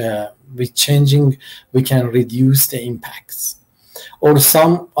 with changing, we can reduce the impacts. Or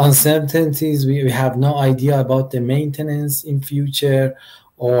some uncertainties, we have no idea about the maintenance in future,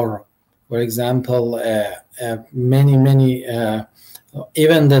 or, for example, many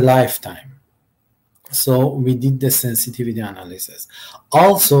even the lifetime. So we did the sensitivity analysis.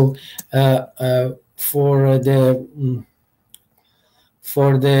 Also, for the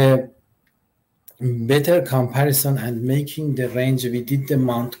better comparison and making the range. We did the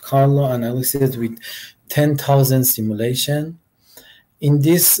Monte Carlo analysis with 10,000 simulation. In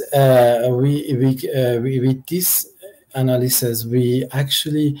this, with this analysis, we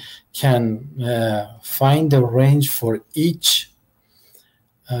actually can find the range for each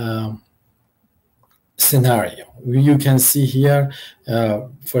scenario. You can see here,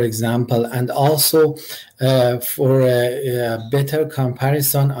 for example, and also for a better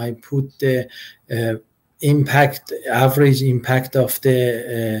comparison, I put the average impact of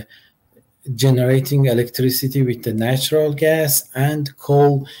the generating electricity with the natural gas and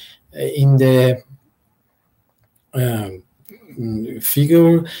coal in the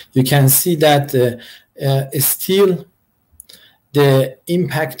figure. You can see that still the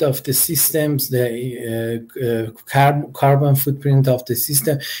impact of the systems, the carbon footprint of the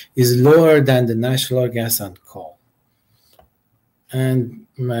system is lower than the natural gas and coal. And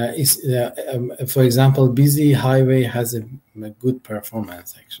for example, busy highway has a good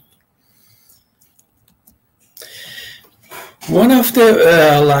performance actually. One of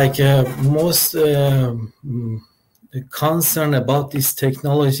the most concern about this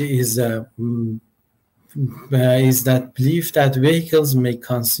technology is that belief that vehicles may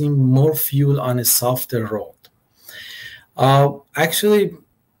consume more fuel on a softer road. Actually,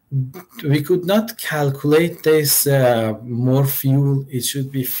 we could not calculate this more fuel. It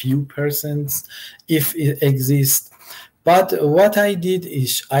should be few percents if it exists. But what I did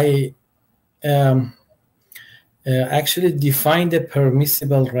is I actually defined a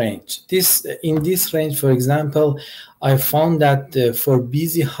permissible range. In this range, for example, I found that for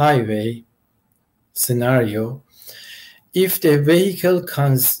busy highway scenario, if the vehicle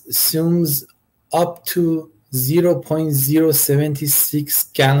consumes up to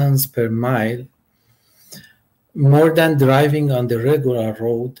 0.076 gallons per mile, more than driving on the regular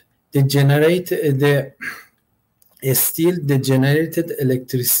road, the generated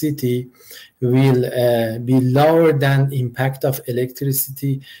electricity will be lower than impact of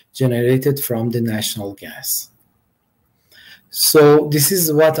electricity generated from the natural gas. So this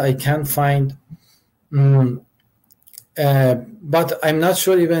is what I can find. But I'm not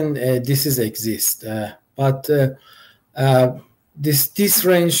sure even this exists. But this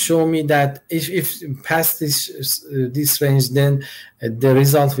range show me that if past this range, then the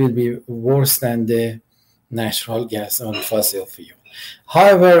result will be worse than the natural gas or fossil fuel.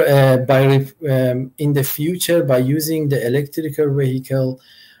 However, in the future, by using the electrical vehicle,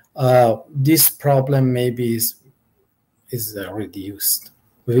 this problem maybe is reduced.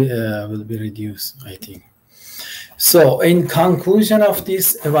 Will be reduced, I think. So in conclusion of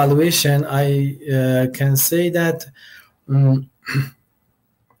this evaluation, I can say that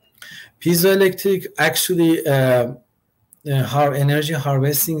piezoelectric actually our energy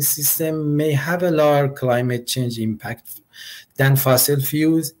harvesting system may have a lower climate change impact than fossil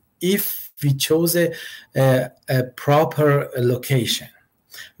fuels if we chose a proper location,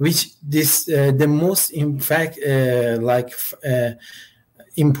 which the most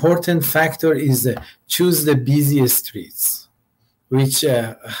important factor is choose the busiest streets, which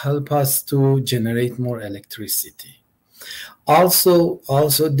help us to generate more electricity. Also,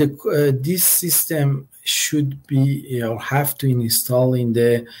 this system should be or have to install in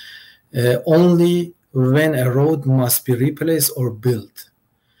the only when a road must be replaced or built.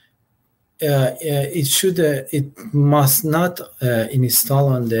 It must not install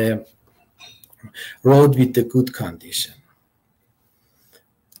on the road with the good condition.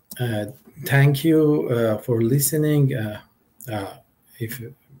 Thank you for listening. If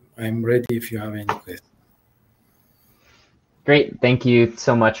I'm ready, if you have any questions. Great. Thank you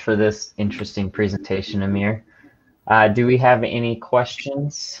so much for this interesting presentation, Amir. Do we have any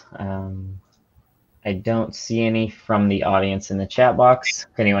questions? I don't see any from the audience in the chat box.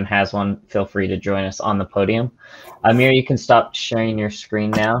 If anyone has one, feel free to join us on the podium. Amir, you can stop sharing your screen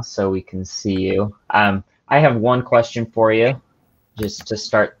now so we can see you. I have one question for you, just to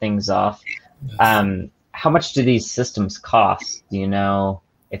start things off. How much do these systems cost? Do you know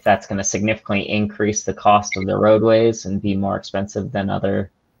if that's going to significantly increase the cost of the roadways and be more expensive than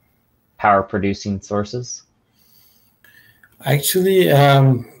other power producing sources? Actually,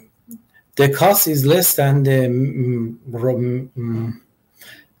 the cost is less than the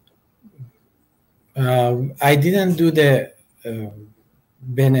I didn't do the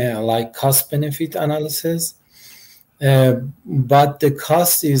cost benefit analysis, but the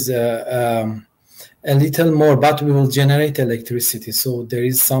cost is a little more, but we will generate electricity, so there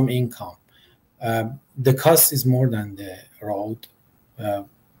is some income. The cost is more than the road,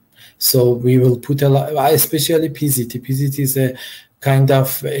 so we will put a lot, especially PZT. PZT is a kind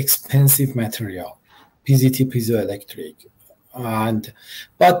of expensive material, PZT piezoelectric,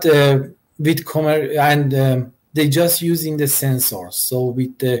 but with they just using the sensors. So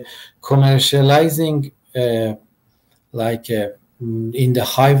with the commercializing in the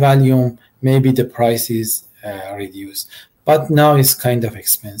high volume, maybe the price is reduced, but now it's kind of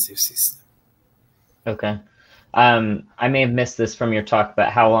expensive system. Okay. I may have missed this from your talk,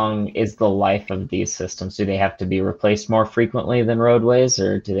 but how long is the life of these systems? Do they have to be replaced more frequently than roadways,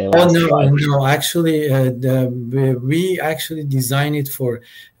 or do they last? Oh, no. Actually, we actually designed it for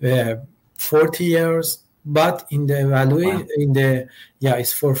 40 years, but in the evaluation,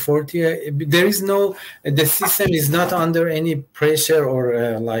 it's for 40. There is no, the system is not under any pressure or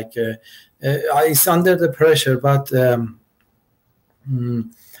it's under the pressure, but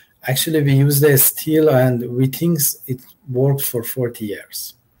actually we use the steel and we think it works for 40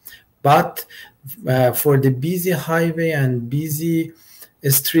 years. But for the busy highway and busy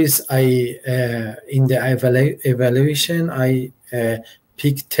streets, in the evaluation, I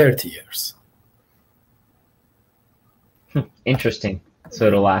picked 30 years. Interesting. So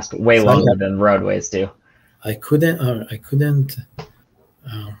it'll last way longer than roadways do. I couldn't.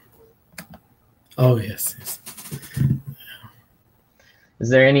 Oh yes. Is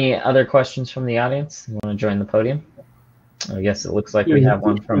there any other questions from the audience? You want to join the podium? I guess it looks like we have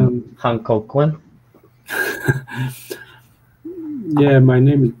one from Hyung. Yeah, my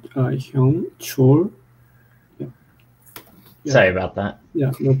name is Hyung, Chul. Yeah. Sorry about that.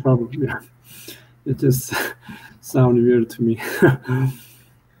 Yeah, no problem. Yeah, it just sounded weird to me.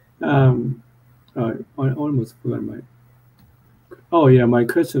 I almost forgot my. Oh yeah, my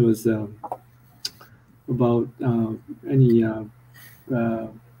question was about any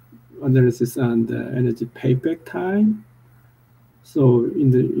analysis on the energy payback time. So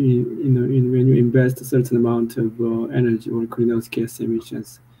when you invest a certain amount of energy or greenhouse gas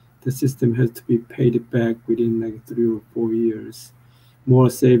emissions, the system has to be paid back within like 3 or 4 years. More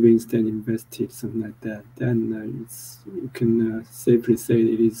savings than invested, something like that. Then you can safely say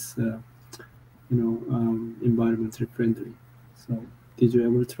it is environmentally friendly. So did you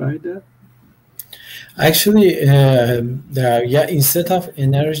ever try that? Actually, instead of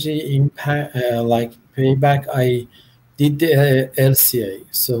energy impact like payback, I did the LCA.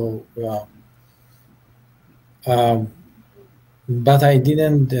 So, but I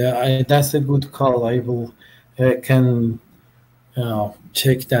didn't. That's a good call. I will can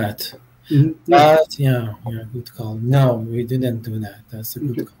check that. Mm-hmm. But good call. No, we didn't do that. That's a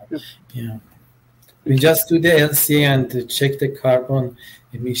good call. Yep. Yeah, we just do the LCA and check the carbon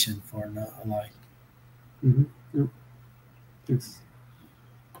emission for now. Like. Mm-hmm. Yep. Yes.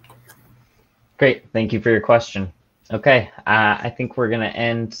 Great. Thank you for your question. Okay. I think we're going to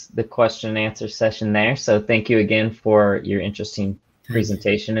end the question and answer session there. So thank you again for your interesting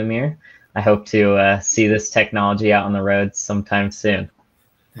presentation, Amir. I hope to see this technology out on the road sometime soon.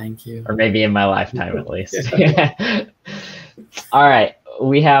 Thank you. Or maybe in my lifetime at least. All right.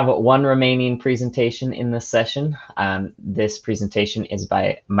 We have one remaining presentation in this session. This presentation is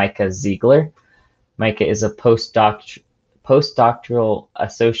by Micah Ziegler. Micah is a postdoctoral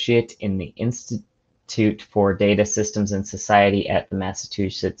associate in the Institute for Data Systems and Society at the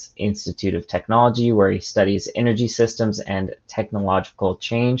Massachusetts Institute of Technology, where he studies energy systems and technological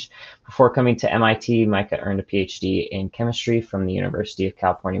change. Before coming to MIT, Micah earned a PhD in chemistry from the University of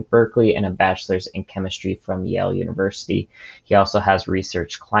California, Berkeley, and a bachelor's in chemistry from Yale University. He also has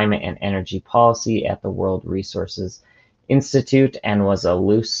researched climate and energy policy at the World Resources Institute and was a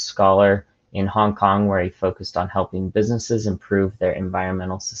Luce Scholar in Hong Kong, where he focused on helping businesses improve their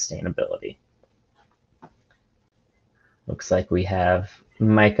environmental sustainability. Looks like we have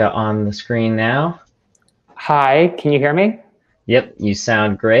Micah on the screen now. Hi, can you hear me? Yep, you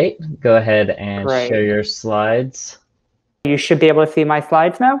sound great. Go ahead and share your slides. You should be able to see my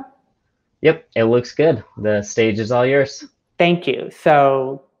slides now? Yep, it looks good. The stage is all yours. Thank you.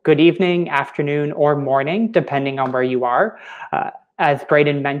 So good evening, afternoon, or morning, depending on where you are. As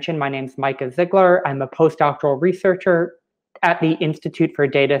Braden mentioned, my name is Micah Ziegler. I'm a postdoctoral researcher at the Institute for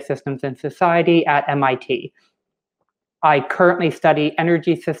Data Systems and Society at MIT. I currently study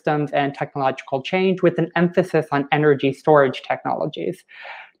energy systems and technological change with an emphasis on energy storage technologies.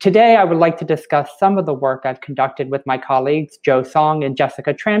 Today, I would like to discuss some of the work I've conducted with my colleagues, Joe Song and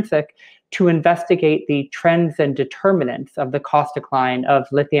Jessica Transick, to investigate the trends and determinants of the cost decline of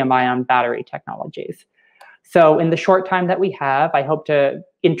lithium-ion battery technologies. So in the short time that we have, I hope to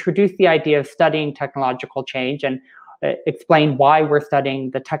introduce the idea of studying technological change and explain why we're studying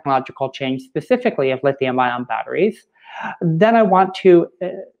the technological change specifically of lithium-ion batteries. Then I want to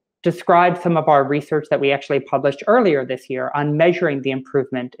describe some of our research that we actually published earlier this year on measuring the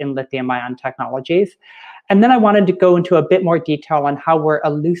improvement in lithium-ion technologies. And then I wanted to go into a bit more detail on how we're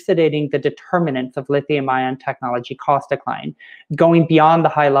elucidating the determinants of lithium-ion technology cost decline, going beyond the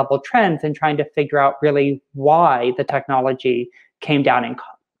high-level trends and trying to figure out really why the technology came down in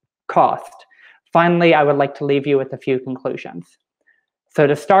cost. Finally, I would like to leave you with a few conclusions. So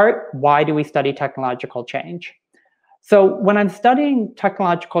to start, why do we study technological change? So when I'm studying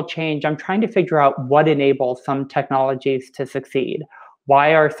technological change, I'm trying to figure out what enables some technologies to succeed.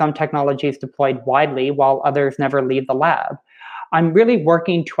 Why are some technologies deployed widely while others never leave the lab? I'm really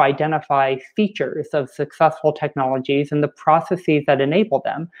working to identify features of successful technologies and the processes that enable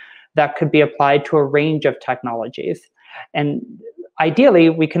them that could be applied to a range of technologies. And ideally,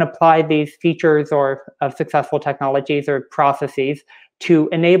 we can apply these features of successful technologies or processes to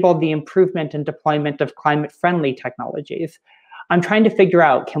enable the improvement and deployment of climate-friendly technologies. I'm trying to figure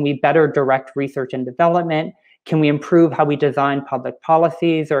out, can we better direct research and development? Can we improve how we design public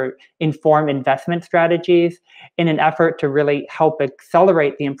policies or inform investment strategies in an effort to really help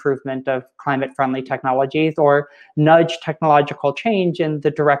accelerate the improvement of climate-friendly technologies or nudge technological change in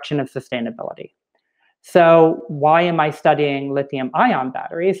the direction of sustainability? So why am I studying lithium-ion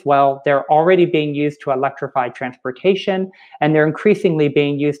batteries? Well, they're already being used to electrify transportation, and they're increasingly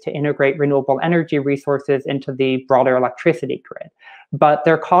being used to integrate renewable energy resources into the broader electricity grid. But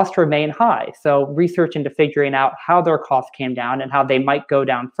their costs remain high. So research into figuring out how their costs came down and how they might go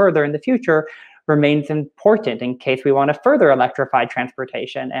down further in the future remains important in case we want to further electrify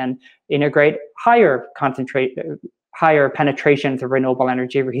transportation and integrate higher penetrations of renewable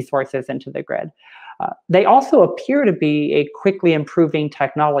energy resources into the grid. They also appear to be a quickly improving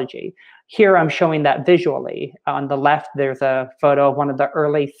technology. Here I'm showing that visually. On the left, there's a photo of one of the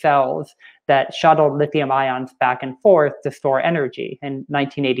early cells that shuttled lithium ions back and forth to store energy in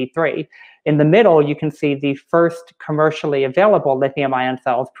 1983. In the middle, you can see the first commercially available lithium ion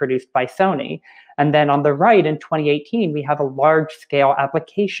cells produced by Sony. And then on the right, in 2018, we have a large-scale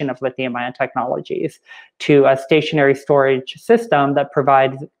application of lithium-ion technologies to a stationary storage system that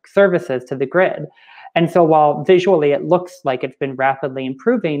provides services to the grid. And so while visually it looks like it's been rapidly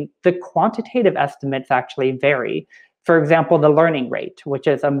improving, the quantitative estimates actually vary. For example, the learning rate, which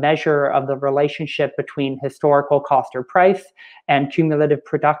is a measure of the relationship between historical cost or price and cumulative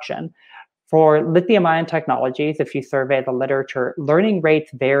production. For lithium-ion technologies, if you survey the literature, learning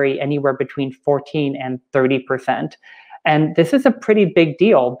rates vary anywhere between 14 and 30%. And this is a pretty big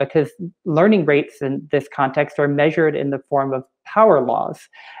deal because learning rates in this context are measured in the form of power laws.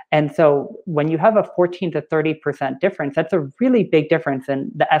 And so when you have a 14 to 30% difference, that's a really big difference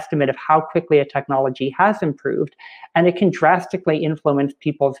in the estimate of how quickly a technology has improved. And it can drastically influence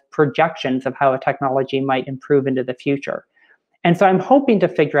people's projections of how a technology might improve into the future. And so I'm hoping to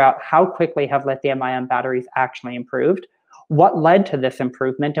figure out how quickly have lithium-ion batteries actually improved, what led to this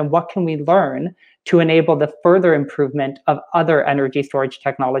improvement, and what can we learn to enable the further improvement of other energy storage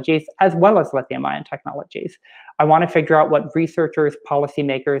technologies, as well as lithium-ion technologies. I want to figure out what researchers,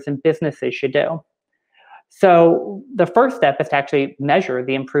 policymakers, and businesses should do. So the first step is to actually measure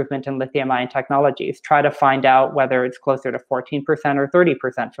the improvement in lithium-ion technologies, try to find out whether it's closer to 14% or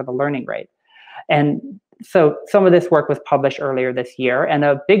 30% for the learning rate. And so some of this work was published earlier this year, and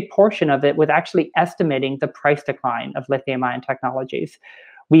a big portion of it was actually estimating the price decline of lithium-ion technologies.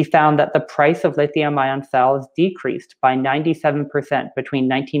 We found that the price of lithium-ion cells decreased by 97% between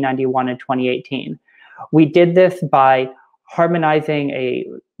 1991 and 2018. We did this by harmonizing a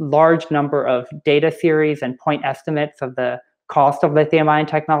large number of data series and point estimates of the cost of lithium-ion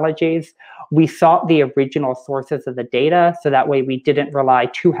technologies. We sought the original sources of the data, so that way we didn't rely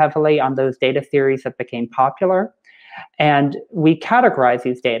too heavily on those data series that became popular. And we categorize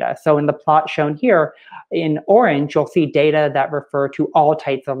these data. So in the plot shown here, in orange, you'll see data that refer to all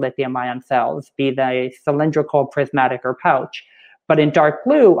types of lithium-ion cells, be they cylindrical, prismatic, or pouch. But in dark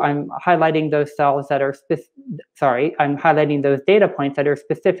blue, I'm highlighting those cells that are I'm highlighting those data points that are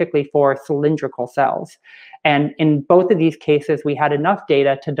specifically for cylindrical cells. And in both of these cases, we had enough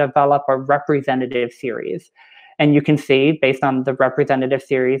data to develop a representative series. And you can see, based on the representative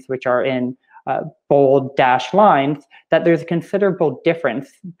series, which are in bold dashed lines, that there's a considerable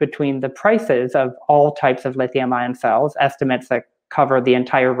difference between the prices of all types of lithium-ion cells, estimates that cover the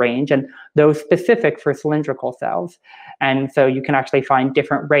entire range, and those specific for cylindrical cells. And so you can actually find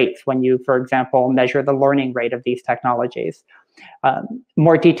different rates when you, for example, measure the learning rate of these technologies.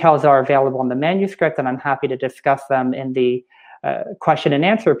 More details are available in the manuscript, and I'm happy to discuss them in the question and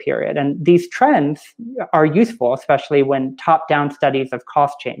answer period. And these trends are useful, especially when top-down studies of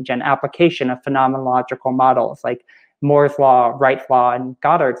cost change and application of phenomenological models like Moore's law, Wright's law, and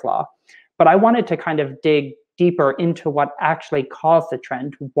Goddard's law. But I wanted to kind of dig deeper into what actually caused the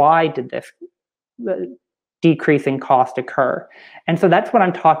trend. Why did this decrease in cost occur? And so that's what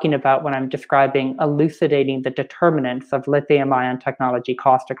I'm talking about when I'm describing elucidating the determinants of lithium-ion technology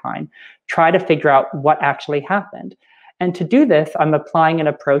cost decline. Try to figure out what actually happened. And to do this, I'm applying an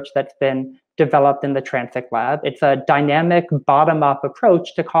approach that's been developed in the Transec lab. It's a dynamic bottom-up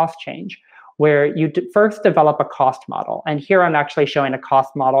approach to cost change, where you first develop a cost model. And here I'm actually showing a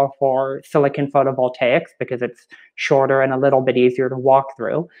cost model for silicon photovoltaics because it's shorter and a little bit easier to walk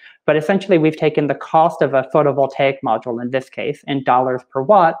through. But essentially, we've taken the cost of a photovoltaic module, in this case, in dollars per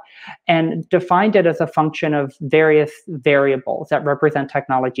watt, and defined it as a function of various variables that represent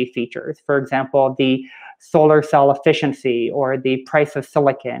technology features. For example, the solar cell efficiency, or the price of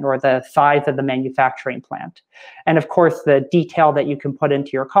silicon, or the size of the manufacturing plant. And of course, the detail that you can put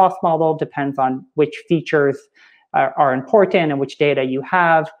into your cost model depends on which features are important and which data you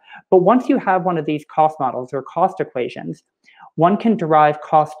have. But once you have one of these cost models or cost equations, one can derive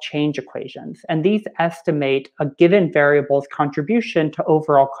cost change equations. And these estimate a given variable's contribution to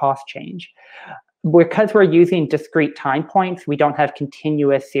overall cost change. Because we're using discrete time points, we don't have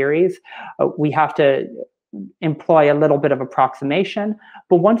continuous series. We have to employ a little bit of approximation.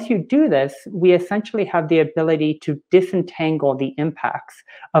 But once you do this, we essentially have the ability to disentangle the impacts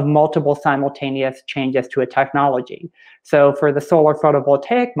of multiple simultaneous changes to a technology. So for the solar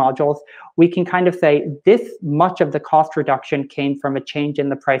photovoltaic modules, we can kind of say this much of the cost reduction came from a change in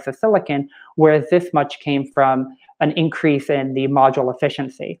the price of silicon, whereas this much came from an increase in the module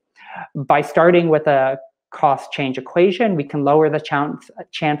efficiency. By starting with a cost change equation, we can lower the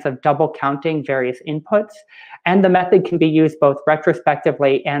chance of double counting various inputs, and the method can be used both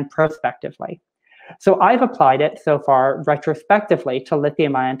retrospectively and prospectively. So I've applied it so far retrospectively to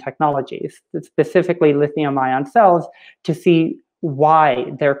lithium-ion technologies, specifically lithium-ion cells, to see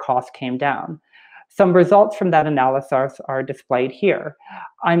why their costs came down. Some results from that analysis are displayed here.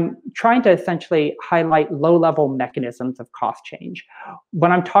 I'm trying to essentially highlight low-level mechanisms of cost change. When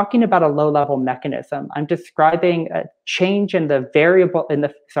I'm talking about a low-level mechanism, I'm describing a change in the variable, in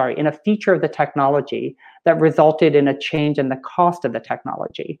a feature of the technology that resulted in a change in the cost of the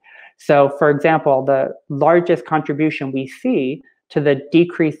technology. So, for example, the largest contribution we see to the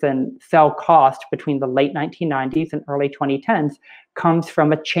decrease in cell cost between the late 1990s and early 2010s comes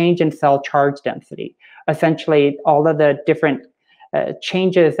from a change in cell charge density. Essentially, all of the different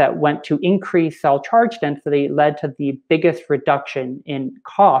changes that went to increase cell charge density led to the biggest reduction in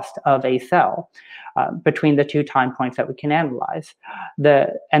cost of a cell between the two time points that we can analyze.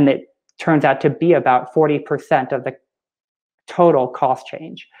 And it turns out to be about 40% of the total cost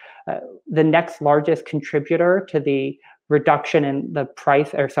change. The next largest contributor to the reduction in the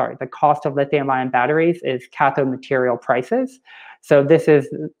the cost of lithium-ion batteries is cathode material prices. So this is,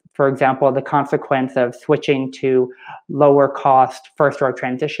 for example, the consequence of switching to lower cost first-row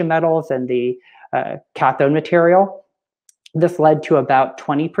transition metals and the cathode material. This led to about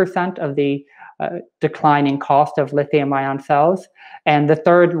 20% of the decline in cost of lithium-ion cells. And the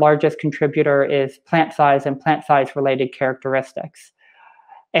third largest contributor is plant size and plant size related characteristics.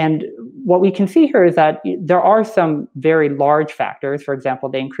 And what we can see here is that there are some very large factors. For example,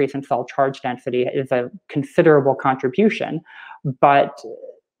 the increase in cell charge density is a considerable contribution, but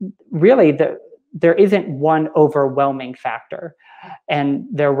really there isn't one overwhelming factor. And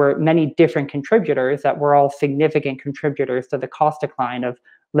there were many different contributors that were all significant contributors to the cost decline of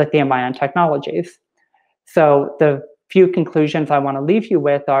lithium-ion technologies. So the few conclusions I want to leave you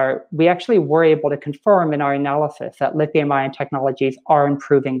with are, we actually were able to confirm in our analysis that lithium-ion technologies are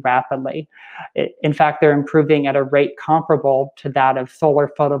improving rapidly. In fact, they're improving at a rate comparable to that of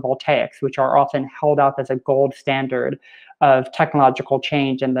solar photovoltaics, which are often held up as a gold standard of technological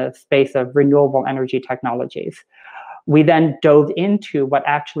change in the space of renewable energy technologies. We then dove into what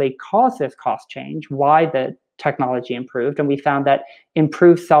actually caused this cost change, why the technology improved, and we found that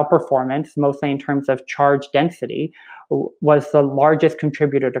improved cell performance, mostly in terms of charge density, was the largest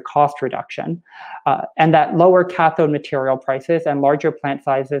contributor to cost reduction, and that lower cathode material prices and larger plant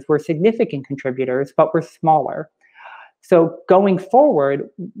sizes were significant contributors, but were smaller. So going forward,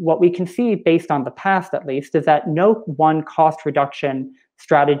 what we can see, based on the past at least, is that no one cost reduction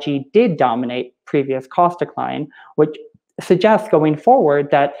strategy did dominate previous cost decline, which suggests going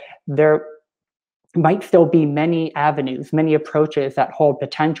forward that there might still be many avenues, many approaches that hold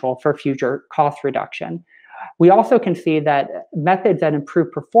potential for future cost reduction. We also can see that methods that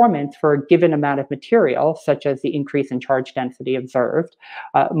improve performance for a given amount of material, such as the increase in charge density observed,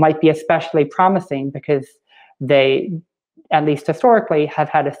 might be especially promising because they, at least historically, have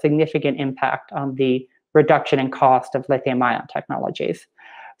had a significant impact on the reduction in cost of lithium-ion technologies.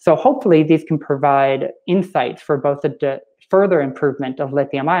 So hopefully these can provide insights for both the further improvement of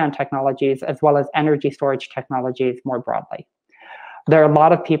lithium-ion technologies as well as energy storage technologies more broadly. There are a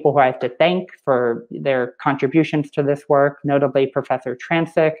lot of people who I have to thank for their contributions to this work, notably Professor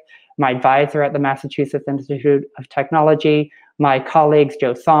Transick, my advisor at the Massachusetts Institute of Technology, my colleagues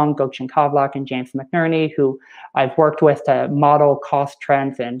Joe Song, Gokshin Kavlak, and James McNerney, who I've worked with to model cost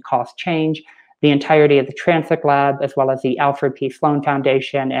trends and cost change, the entirety of the Transick Lab, as well as the Alfred P. Sloan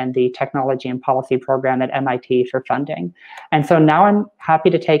Foundation and the Technology and Policy Program at MIT for funding. And so now I'm happy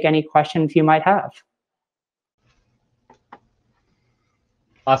to take any questions you might have.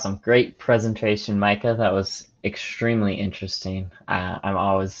 Awesome. Great presentation, Micah. That was extremely interesting. I'm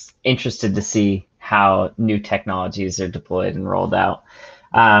always interested to see how new technologies are deployed and rolled out.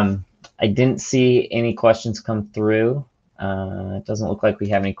 I didn't see any questions come through. It doesn't look like we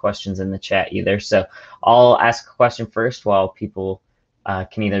have any questions in the chat either. So I'll ask a question first while people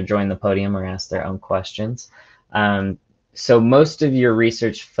can either join the podium or ask their own questions. So most of your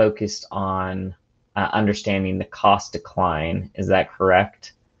research focused on understanding the cost decline. Is that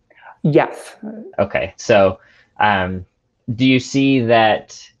correct? Yes. Okay. So do you see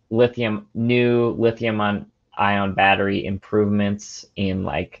that new lithium-ion battery improvements in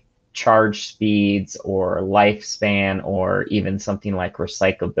like charge speeds or lifespan or even something like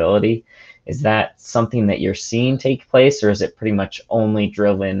recyclability, is that something that you're seeing take place, or is it pretty much only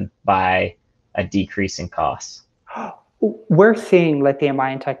driven by a decrease in costs? We're seeing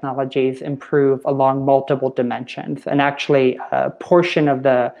lithium-ion technologies improve along multiple dimensions. And actually, a portion of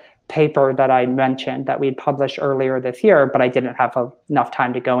the paper that I mentioned that we published earlier this year, but I didn't have enough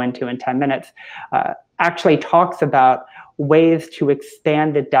time to go into in 10 minutes, actually talks about ways to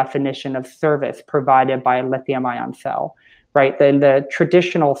expand the definition of service provided by a lithium-ion cell, right? In the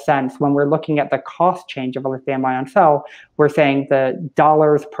traditional sense, when we're looking at the cost change of a lithium-ion cell, we're saying the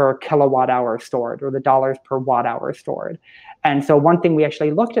dollars per kilowatt hour stored or the dollars per watt hour stored. And so one thing we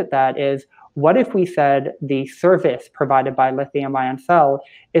actually looked at that is, what if we said the service provided by a lithium-ion cell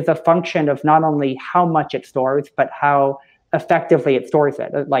is a function of not only how much it stores, but how effectively it stores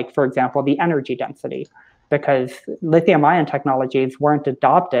it? Like, for example, the energy density, because lithium-ion technologies weren't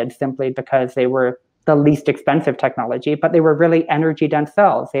adopted simply because they were the least expensive technology, but they were really energy-dense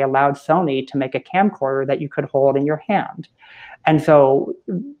cells. They allowed Sony to make a camcorder that you could hold in your hand. And so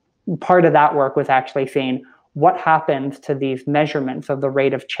part of that work was actually seeing what happens to these measurements of the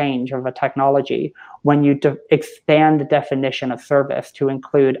rate of change of a technology when you expand the definition of service to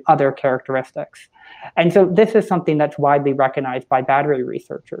include other characteristics. And so this is something that's widely recognized by battery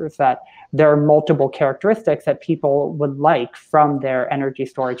researchers, that there are multiple characteristics that people would like from their energy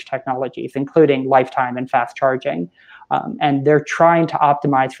storage technologies, including lifetime and fast charging. And they're trying to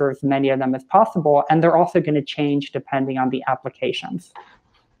optimize for as many of them as possible. And they're also going to change depending on the applications.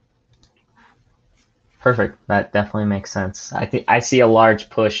 Perfect. That definitely makes sense. I see a large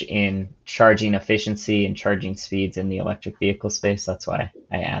push in charging efficiency and charging speeds in the electric vehicle space. That's why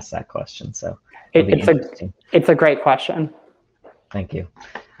I asked that question. So it's a great question. Thank you.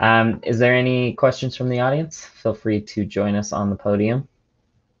 Is there any questions from the audience? Feel free to join us on the podium.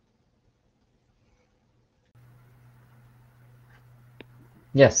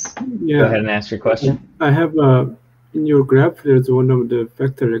 Yes. Yeah. Go ahead and ask your question. I have in your graph, there's one of the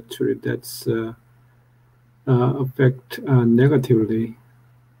factor actually that's affect negatively.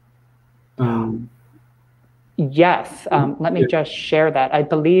 Yes, let me just share that. I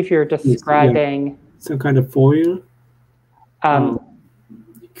believe you're describing some kind of foil.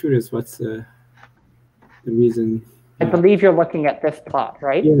 Curious, what's the reason? I believe you're looking at this plot,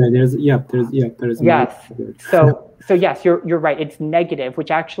 right? Yeah, there's yes. So yes, you're right. It's negative,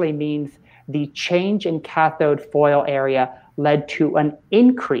 which actually means the change in cathode foil area led to an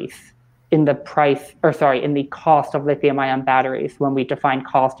increase in the price, or sorry, in the cost of lithium-ion batteries when we define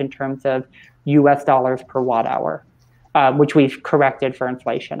cost in terms of US dollars per watt hour, which we've corrected for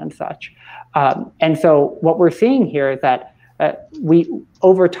inflation and such. And so what we're seeing here is that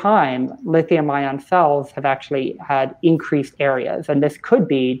over time, lithium-ion cells have actually had increased areas. And this could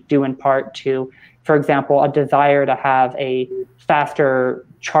be due in part to, for example, a desire to have a faster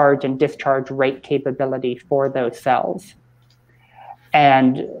charge and discharge rate capability for those cells.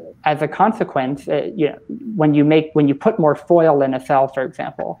 And as a consequence, when you put more foil in a cell, for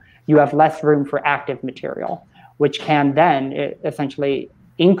example, you have less room for active material, which can then essentially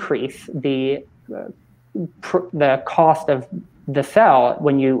increase the cost of the cell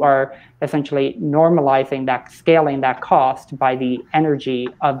when you are essentially normalizing that, scaling that cost by the energy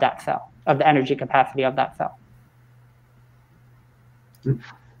of that cell, of the energy capacity of that cell.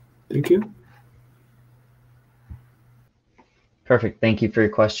 Thank you. Perfect. Thank you for your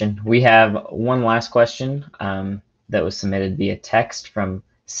question. We have one last question that was submitted via text from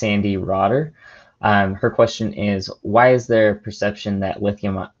Sandy Rotter. Her question is, why is there a perception that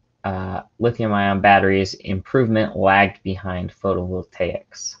lithium-ion batteries improvement lagged behind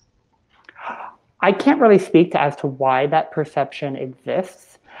photovoltaics? I can't really speak as to why that perception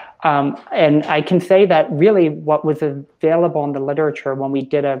exists. And I can say that really what was available in the literature when we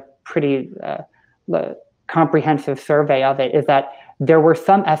did a pretty comprehensive survey of it is that there were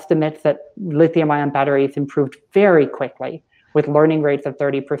some estimates that lithium-ion batteries improved very quickly with learning rates of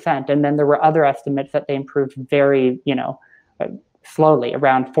 30%. And then there were other estimates that they improved very, slowly,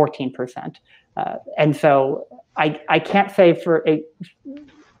 around 14%. And so I can't say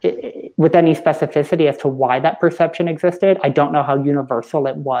with any specificity as to why that perception existed. I don't know how universal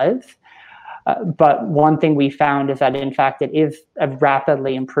it was. But one thing we found is that, in fact, it is a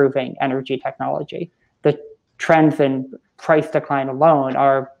rapidly improving energy technology. The trends in price decline alone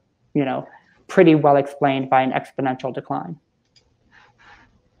are, pretty well explained by an exponential decline.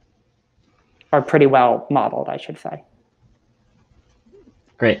 Or pretty well modeled, I should say.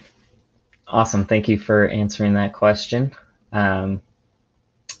 Great. Awesome. Thank you for answering that question.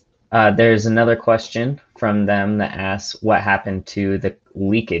 There's another question from them that asks, what happened to the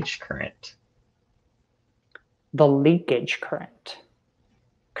leakage current? The leakage current.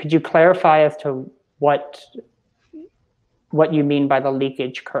 Could you clarify as to what you mean by the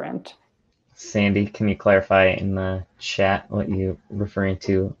leakage current? Sandy, can you clarify in the chat what you're referring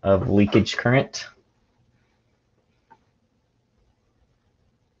to of leakage current?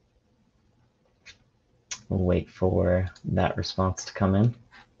 We'll wait for that response to come in.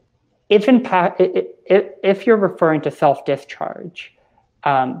 If you're referring to self-discharge,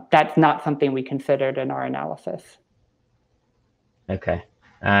 that's not something we considered in our analysis. Okay.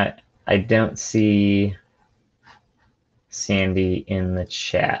 I don't see Sandy in the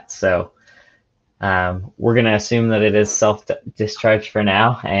chat, so we're going to assume that it is self-discharge for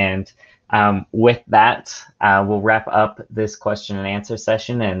now. And with that, we'll wrap up this question and answer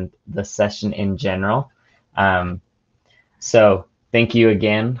session and the session in general. So thank you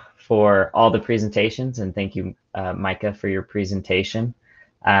again for all the presentations, and thank you, Micah, for your presentation.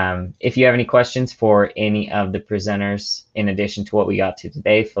 If you have any questions for any of the presenters, in addition to what we got to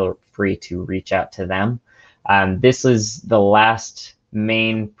today, feel free to reach out to them. This is the last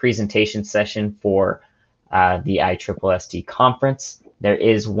main presentation session for the ISST conference. There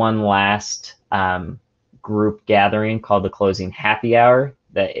is one last group gathering called the Closing Happy Hour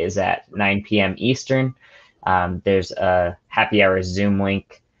that is at 9 p.m. Eastern. There's a happy hour Zoom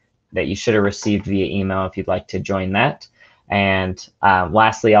link that you should have received via email if you'd like to join that. And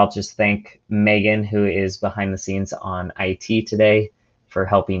lastly, I'll just thank Megan, who is behind the scenes on IT today, for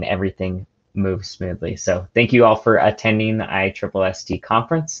helping everything move smoothly. So thank you all for attending the ISST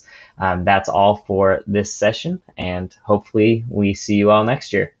conference. That's all for this session, and hopefully we see you all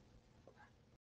next year.